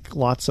drank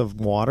lots of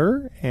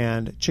water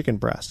and chicken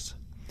breasts.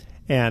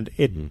 And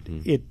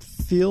it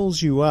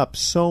fills you up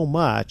so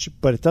much,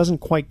 but it doesn't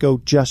quite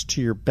go just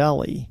to your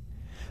belly.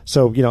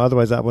 So,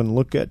 otherwise that wouldn't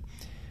look good.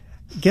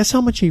 Guess how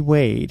much he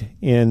weighed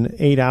in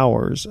 8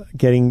 hours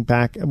getting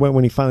back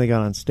when he finally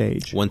got on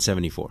stage?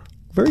 174.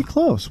 Very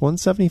close,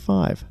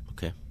 175.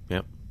 Okay,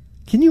 yep.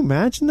 Can you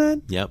imagine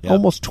that? Yep.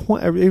 Almost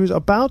 20. It was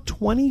about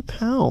 20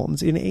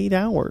 pounds in 8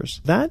 hours.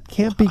 That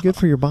can't be good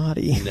for your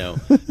body. No.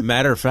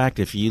 Matter of fact,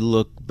 if you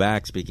look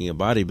back, speaking of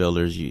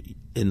bodybuilders,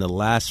 in the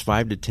last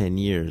 5 to 10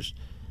 years,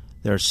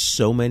 there are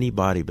so many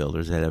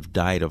bodybuilders that have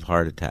died of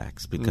heart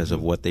attacks because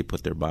of what they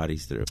put their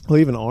bodies through. Well,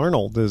 even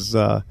Arnold is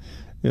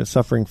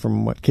suffering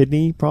from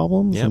kidney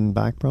problems and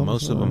back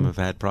problems. Most of them have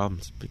had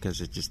problems because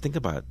just think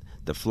about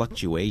the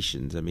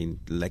fluctuations. I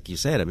mean, like you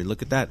said,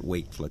 look at that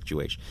weight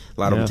fluctuation.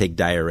 A lot of them take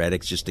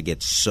diuretics just to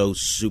get so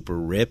super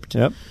ripped.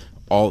 Yep.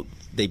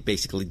 They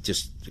basically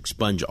just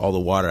expunge all the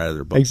water out of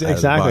their body.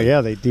 Exactly.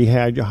 Yeah, they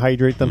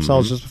dehydrate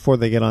themselves just before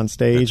they get on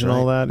stage and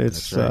all that.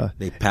 It's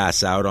they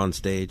pass out on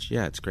stage.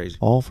 Yeah, it's crazy.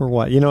 All for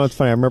what? It's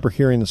funny. I remember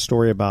hearing the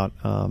story about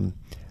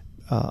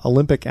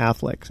Olympic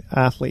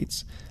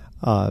athletes.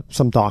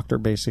 Some doctor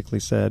basically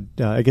said,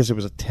 I guess it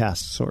was a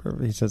test, sort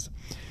of. He says,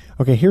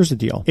 okay, here's the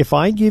deal. If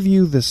I give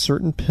you this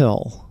certain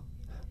pill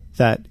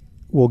that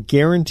will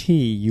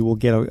guarantee you will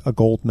get a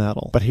gold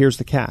medal, but here's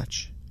the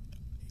catch.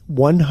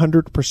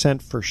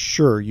 100% for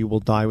sure you will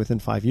die within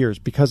 5 years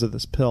because of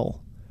this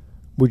pill.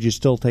 Would you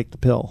still take the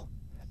pill?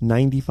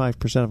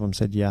 95% of them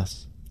said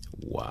yes.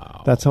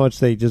 Wow. That's how much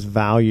they just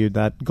valued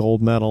that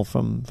gold medal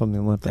from the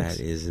Olympics.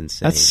 That is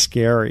insane. That's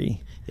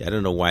scary. Yeah, I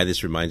don't know why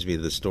this reminds me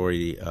of the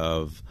story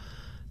of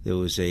there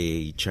was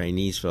a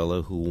Chinese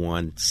fellow who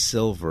won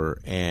silver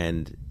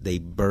and they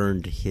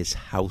burned his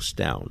house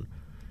down.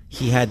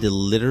 He had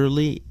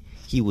to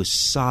he was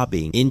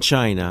sobbing in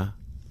China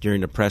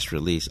during a press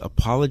release,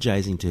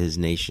 apologizing to his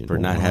nation for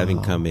not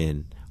having come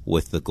in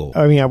with the gold.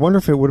 I wonder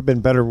if it would have been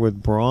better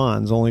with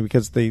bronze, only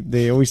because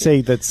they always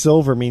say that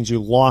silver means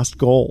you lost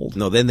gold.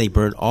 No, then they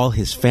burned all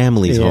his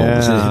family's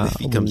homes if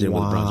he comes in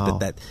with bronze.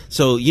 But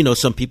so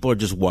some people are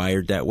just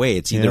wired that way.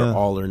 It's either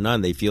all or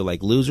none. They feel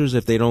like losers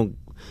if they don't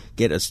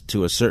get us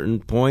to a certain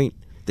point.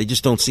 They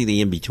just don't see the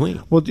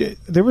in-between. Well,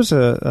 there was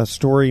a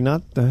story,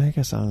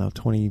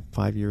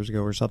 25 years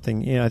ago or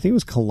something. I think it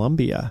was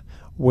Colombia,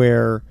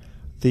 where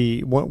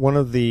one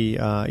of the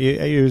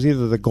it was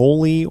either the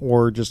goalie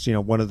or just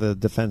one of the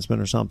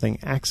defensemen or something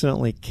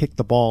accidentally kicked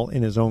the ball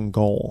in his own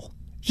goal.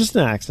 Just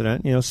an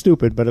accident,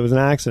 stupid, but it was an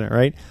accident,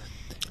 right?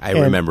 I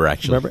remember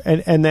actually.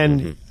 And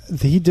then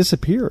he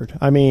disappeared.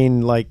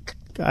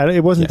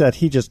 It wasn't that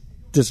he just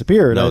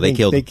disappeared. No, they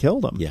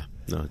killed him. Yeah.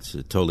 No, it's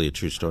totally a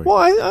true story.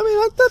 Well,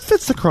 that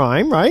fits the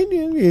crime, right?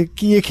 You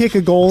kick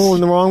a goal in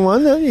the wrong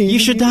one, you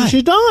should die. You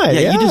should die.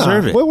 Yeah, you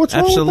deserve it. What's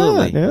Absolutely. wrong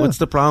with that? Yeah. What's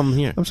the problem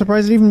here? I'm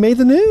surprised it even made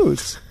the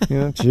news.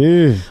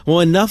 Gee. Well,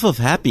 enough of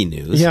happy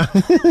news. Yeah.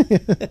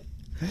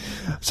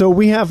 So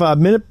we have a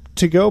minute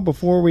to go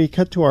before we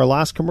cut to our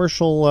last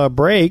commercial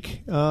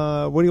break.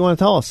 What do you want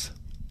to tell us?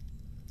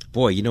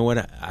 Boy, you know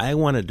what? I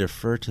want to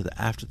defer to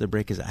after the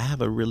break because I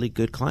have a really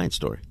good client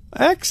story.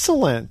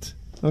 Excellent.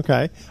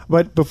 Okay.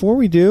 But before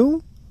we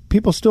do,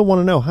 people still want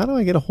to know, how do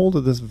I get a hold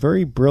of this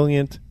very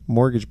brilliant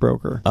mortgage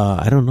broker?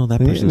 I don't know that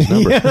person's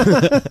number.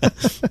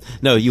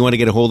 No, you want to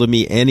get a hold of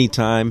me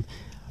anytime,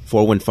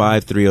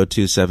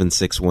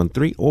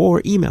 415-302-7613,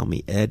 or email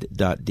me,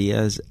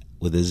 ed.diaz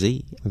with a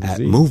Z at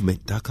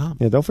movement.com.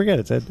 Yeah, don't forget,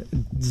 it's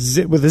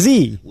with a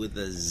Z. With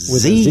a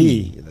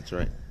Z. That's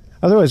right.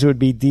 Otherwise, it would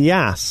be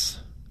Diaz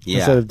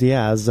instead of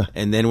Diaz.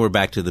 And then we're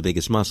back to the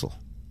biggest muscle.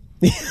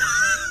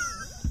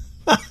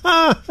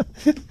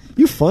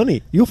 You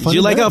funny. Did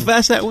you like how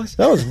fast that was?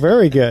 That was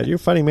very good. You're a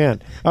funny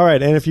man. All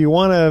right, and if you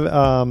want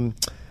to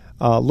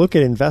look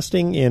at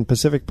investing in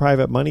Pacific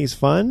Private Money's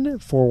fund,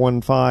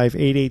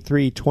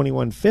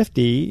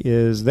 415-883-2150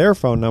 is their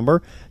phone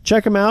number.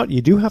 Check them out.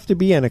 You do have to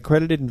be an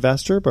accredited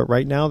investor, but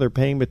right now they're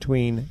paying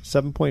between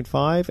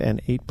 7.5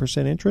 and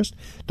 8% interest.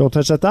 Don't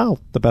touch that dial.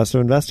 The best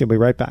of investing. We'll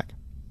be right back.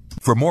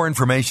 For more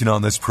information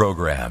on this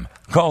program,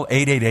 call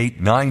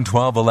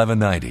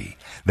 888-912-1190.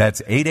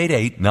 That's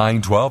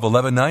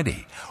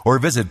 888-912-1190. Or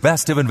visit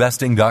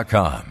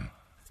bestofinvesting.com.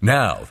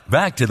 Now,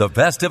 back to the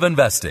Best of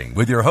Investing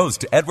with your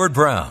host, Edward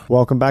Brown.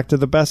 Welcome back to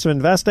the Best of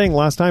Investing.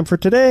 Last time for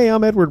today,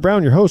 I'm Edward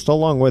Brown, your host,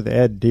 along with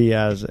Ed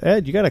Diaz.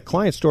 Ed, you got a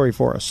client story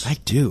for us. I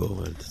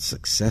do. A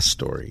success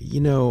story.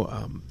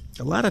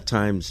 A lot of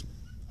times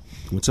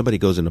when somebody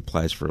goes and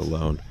applies for a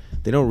loan,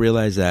 they don't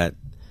realize that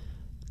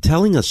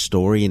telling a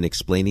story and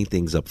explaining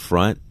things up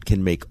front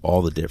can make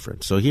all the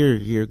difference. So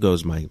here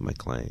goes my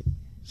client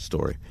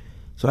story.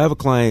 So I have a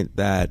client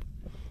that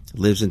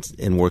lives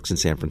and works in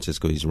San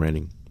Francisco. He's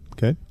renting.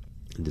 Okay.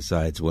 And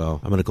decides,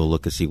 well, I'm going to go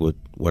look and see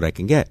what I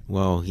can get.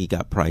 Well, he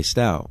got priced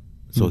out.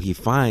 So he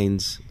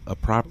finds a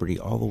property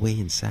all the way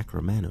in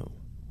Sacramento.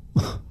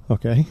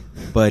 Okay.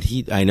 But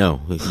I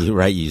know,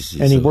 right?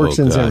 And he works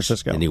in San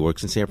Francisco. And he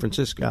works in San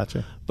Francisco.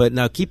 Gotcha. But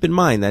now keep in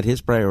mind that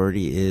his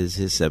priority is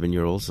his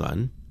 7-year-old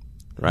son.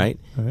 Right?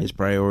 His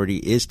priority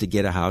is to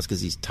get a house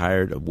because he's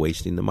tired of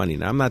wasting the money.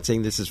 Now, I'm not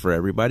saying this is for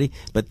everybody,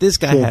 but this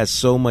guy has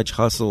so much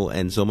hustle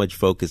and so much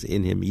focus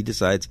in him. He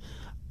decides,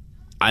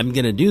 I'm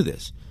going to do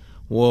this.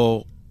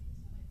 Well,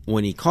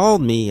 when he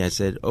called me, I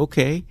said,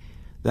 okay,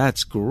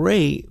 that's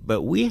great,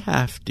 but we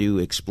have to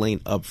explain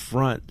up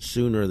front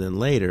sooner than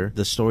later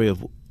the story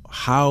of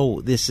how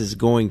this is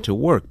going to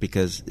work,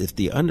 because if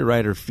the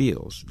underwriter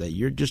feels that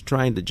you're just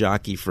trying to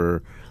jockey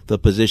for the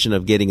position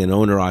of getting an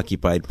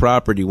owner-occupied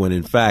property when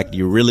in fact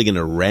you're really going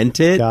to rent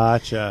it,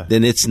 gotcha,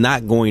 then it's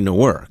not going to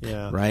work,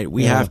 yeah. right?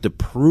 We have to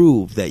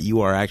prove that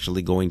you are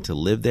actually going to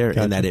live there,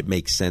 gotcha, and that it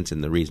makes sense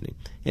in the reasoning.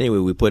 Anyway,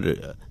 we put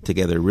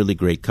together a really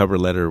great cover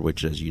letter,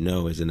 which, as you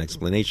know, is an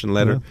explanation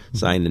letter,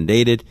 signed and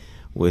dated,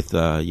 with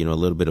a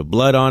little bit of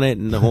blood on it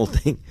and the whole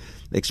thing,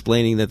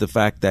 explaining that the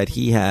fact that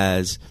he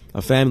has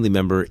a family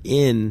member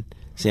in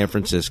San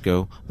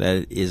Francisco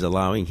that is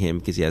allowing him,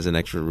 because he has an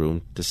extra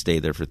room, to stay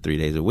there for 3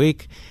 days a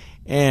week,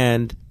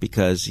 and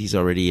because he's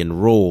already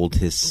enrolled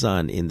his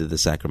son into the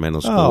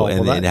Sacramento school,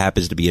 and it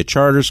happens to be a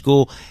charter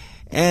school,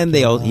 and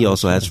he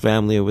also has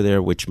family over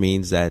there, which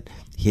means that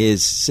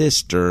his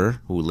sister,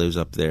 who lives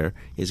up there,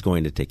 is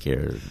going to take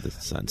care of the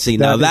son. See,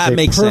 now that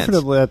makes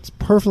sense. That's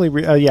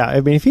perfectly, yeah.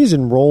 I mean, if he's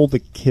enrolled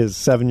his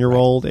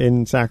 7-year-old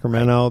in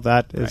Sacramento,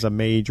 that is a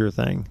major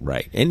thing.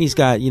 Right. And he's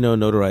got, a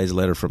notarized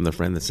letter from the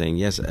friend that's saying,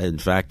 yes, in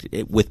fact,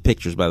 with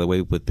pictures, by the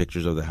way, with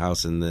pictures of the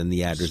house and then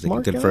the address,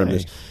 Smart they can confirm guy.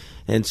 this.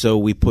 And so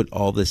we put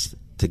all this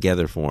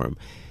together for him.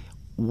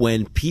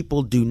 When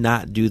people do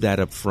not do that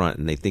up front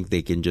and they think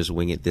they can just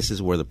wing it, this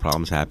is where the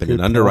problems happen. Good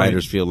and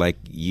underwriters feel like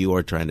you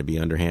are trying to be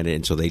underhanded,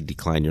 and so they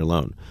decline your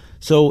loan.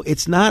 So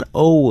it's not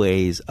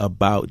always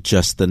about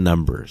just the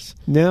numbers.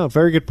 No,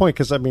 very good point,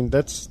 because, I mean,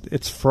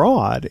 it's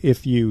fraud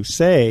if you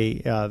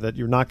say that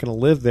you're not going to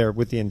live there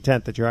with the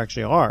intent that you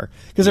actually are,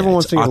 because everyone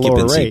wants to get a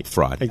lower rate.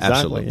 Fraud. Exactly,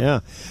 Absolutely.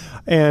 yeah.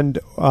 And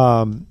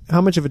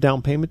how much of a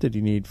down payment did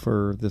you need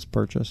for this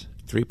purchase?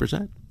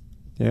 3%.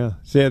 Yeah,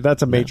 see,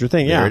 that's a major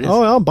thing. There Yeah. it is.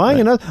 Oh, I'm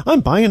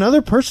buying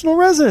another personal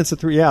residence at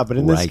 3. Yeah, but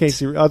in this Right.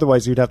 case,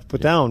 otherwise you'd have to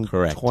put down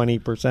Correct.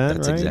 20%.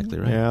 That's right? exactly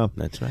right. Yeah,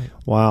 That's right.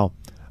 Wow,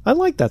 I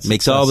like that.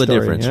 Makes all the story.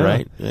 difference, Yeah.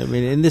 right? I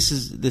mean, and this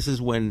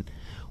is when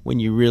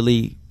you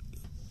really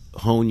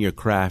hone your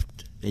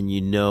craft, and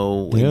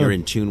when you're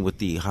in tune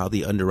with how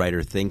the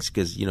underwriter thinks,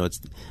 because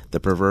it's the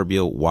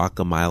proverbial walk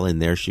a mile in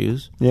their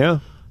shoes.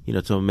 Yeah.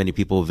 So many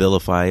people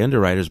vilify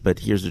underwriters, but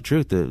here's the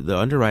truth: the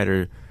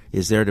underwriter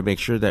is there to make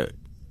sure that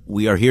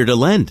we are here to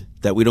lend,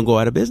 that we don't go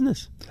out of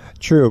business.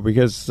 True,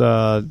 because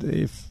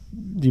if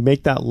you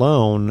make that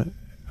loan,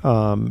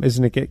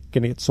 isn't it going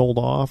to get sold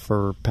off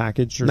or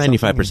packaged or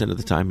 95% of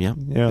the time, yeah.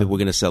 Yeah. We're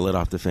going to sell it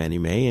off to Fannie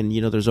Mae, and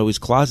there's always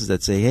clauses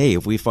that say, hey,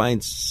 if we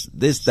find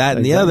this, that,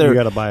 and the other, you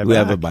gotta buy it we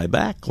back. have a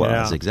buyback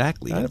clause. Yeah.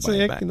 Exactly.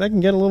 That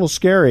can get a little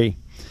scary.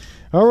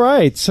 All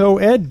right, so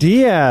Ed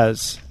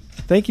Diaz,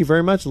 thank you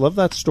very much. Love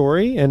that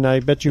story, and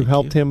I bet you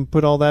helped him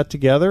put all that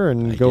together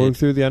and go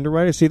through the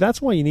underwriter. See, that's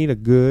why you need a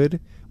good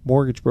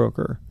mortgage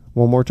broker.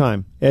 One more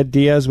time. Ed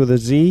Diaz with a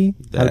Z.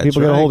 How do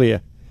people get a hold of you?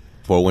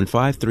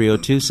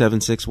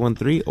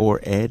 415-302-7613 or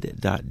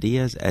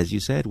ed.diaz, as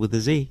you said, with a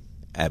Z,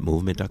 at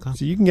movement.com.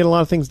 So you can get a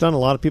lot of things done. A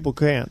lot of people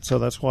can't. So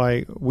that's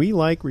why we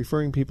like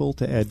referring people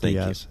to Ed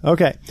Diaz.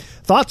 Okay.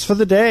 Thoughts for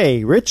the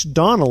day. Rich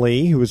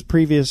Donnelly, who was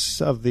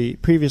previously of the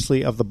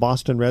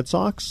Boston Red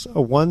Sox,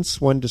 once,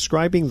 when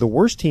describing the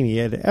worst team he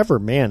had ever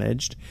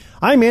managed,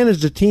 I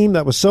managed a team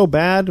that was so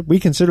bad we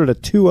considered a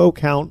 2-0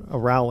 count a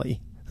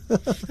rally.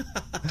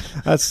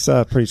 That's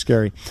pretty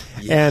scary.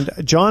 Yeah. And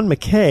John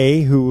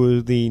McKay, who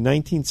was the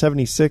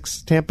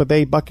 1976 Tampa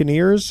Bay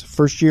Buccaneers,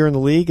 first year in the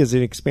league as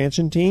an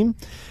expansion team,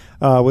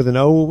 with an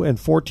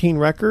 0-14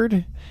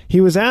 record. He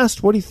was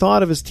asked what he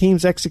thought of his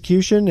team's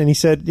execution, and he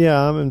said,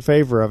 yeah, I'm in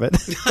favor of it.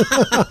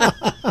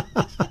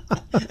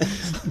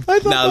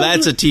 Now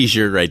that's a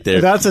T-shirt right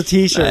there. That's a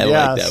T-shirt, I yes.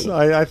 like that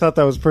one. I thought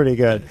that was pretty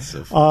good.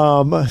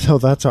 So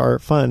that's our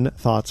fun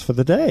thoughts for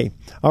the day.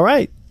 All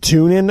right.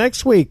 Tune in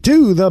next week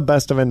to the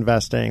Best of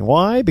Investing.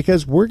 Why?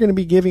 Because we're going to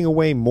be giving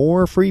away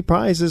more free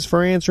prizes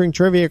for answering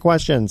trivia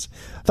questions.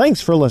 Thanks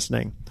for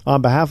listening.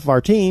 On behalf of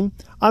our team,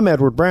 I'm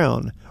Edward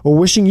Brown. We're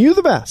wishing you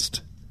the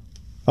best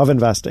of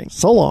investing.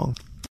 So long.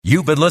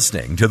 You've been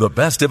listening to the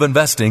Best of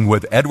Investing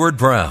with Edward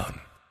Brown.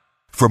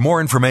 For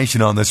more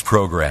information on this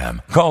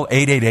program, call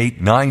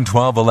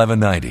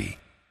 888-912-1190.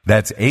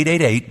 That's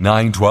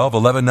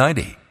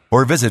 888-912-1190.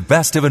 Or visit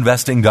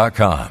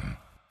bestofinvesting.com.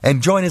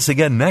 And join us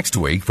again next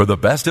week for the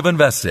Best of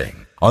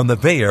Investing on the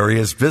Bay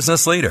Area's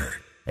business leader,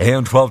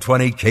 AM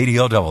 1220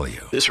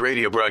 KDOW. This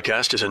radio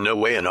broadcast is in no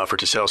way an offer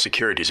to sell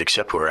securities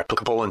except where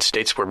applicable in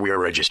states where we are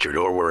registered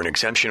or where an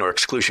exemption or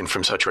exclusion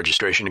from such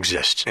registration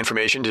exists.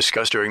 Information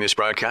discussed during this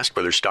broadcast,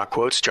 whether stock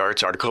quotes,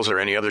 charts, articles, or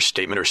any other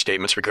statement or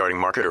statements regarding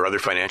market or other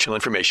financial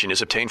information,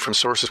 is obtained from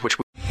sources which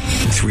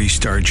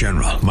 3-star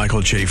General Michael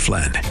J.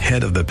 Flynn,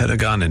 head of the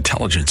Pentagon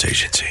Intelligence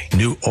Agency,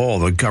 knew all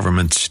the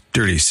government's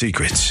dirty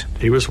secrets.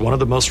 He was one of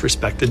the most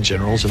respected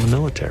generals in the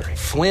military.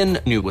 Flynn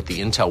knew what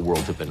the intel world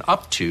had been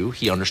up to.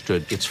 He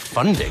understood its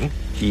funding.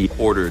 He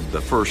ordered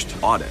the first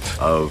audit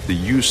of the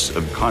use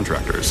of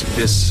contractors.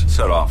 This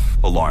set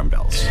off alarm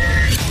bells.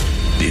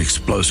 The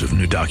explosive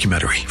new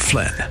documentary,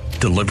 Flynn,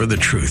 Deliver the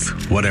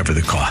Truth, Whatever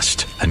the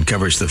Cost,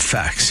 uncovers the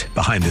facts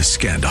behind this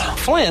scandal.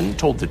 Flynn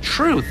told the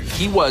truth.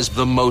 He was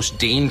the most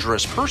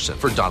dangerous person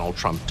for Donald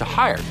Trump to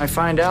hire. I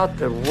find out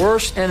the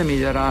worst enemy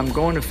that I'm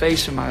going to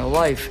face in my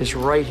life is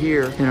right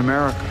here in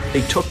America.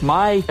 They took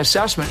my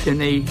assessment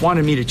and they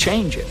wanted me to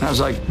change it. And I was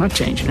like, I'm not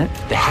changing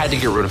it. They had to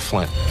get rid of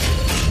Flynn.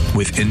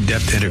 With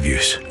in-depth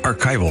interviews,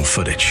 archival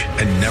footage,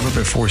 and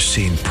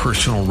never-before-seen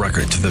personal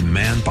records of the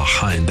man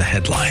behind the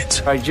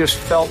headlines. I just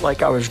felt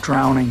like I was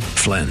drowning.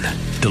 Flynn,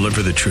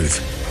 Deliver the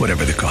Truth,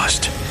 Whatever the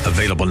Cost.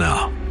 Available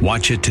now.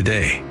 Watch it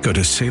today. Go to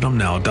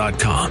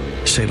salemnow.com.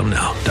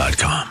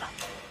 salemnow.com.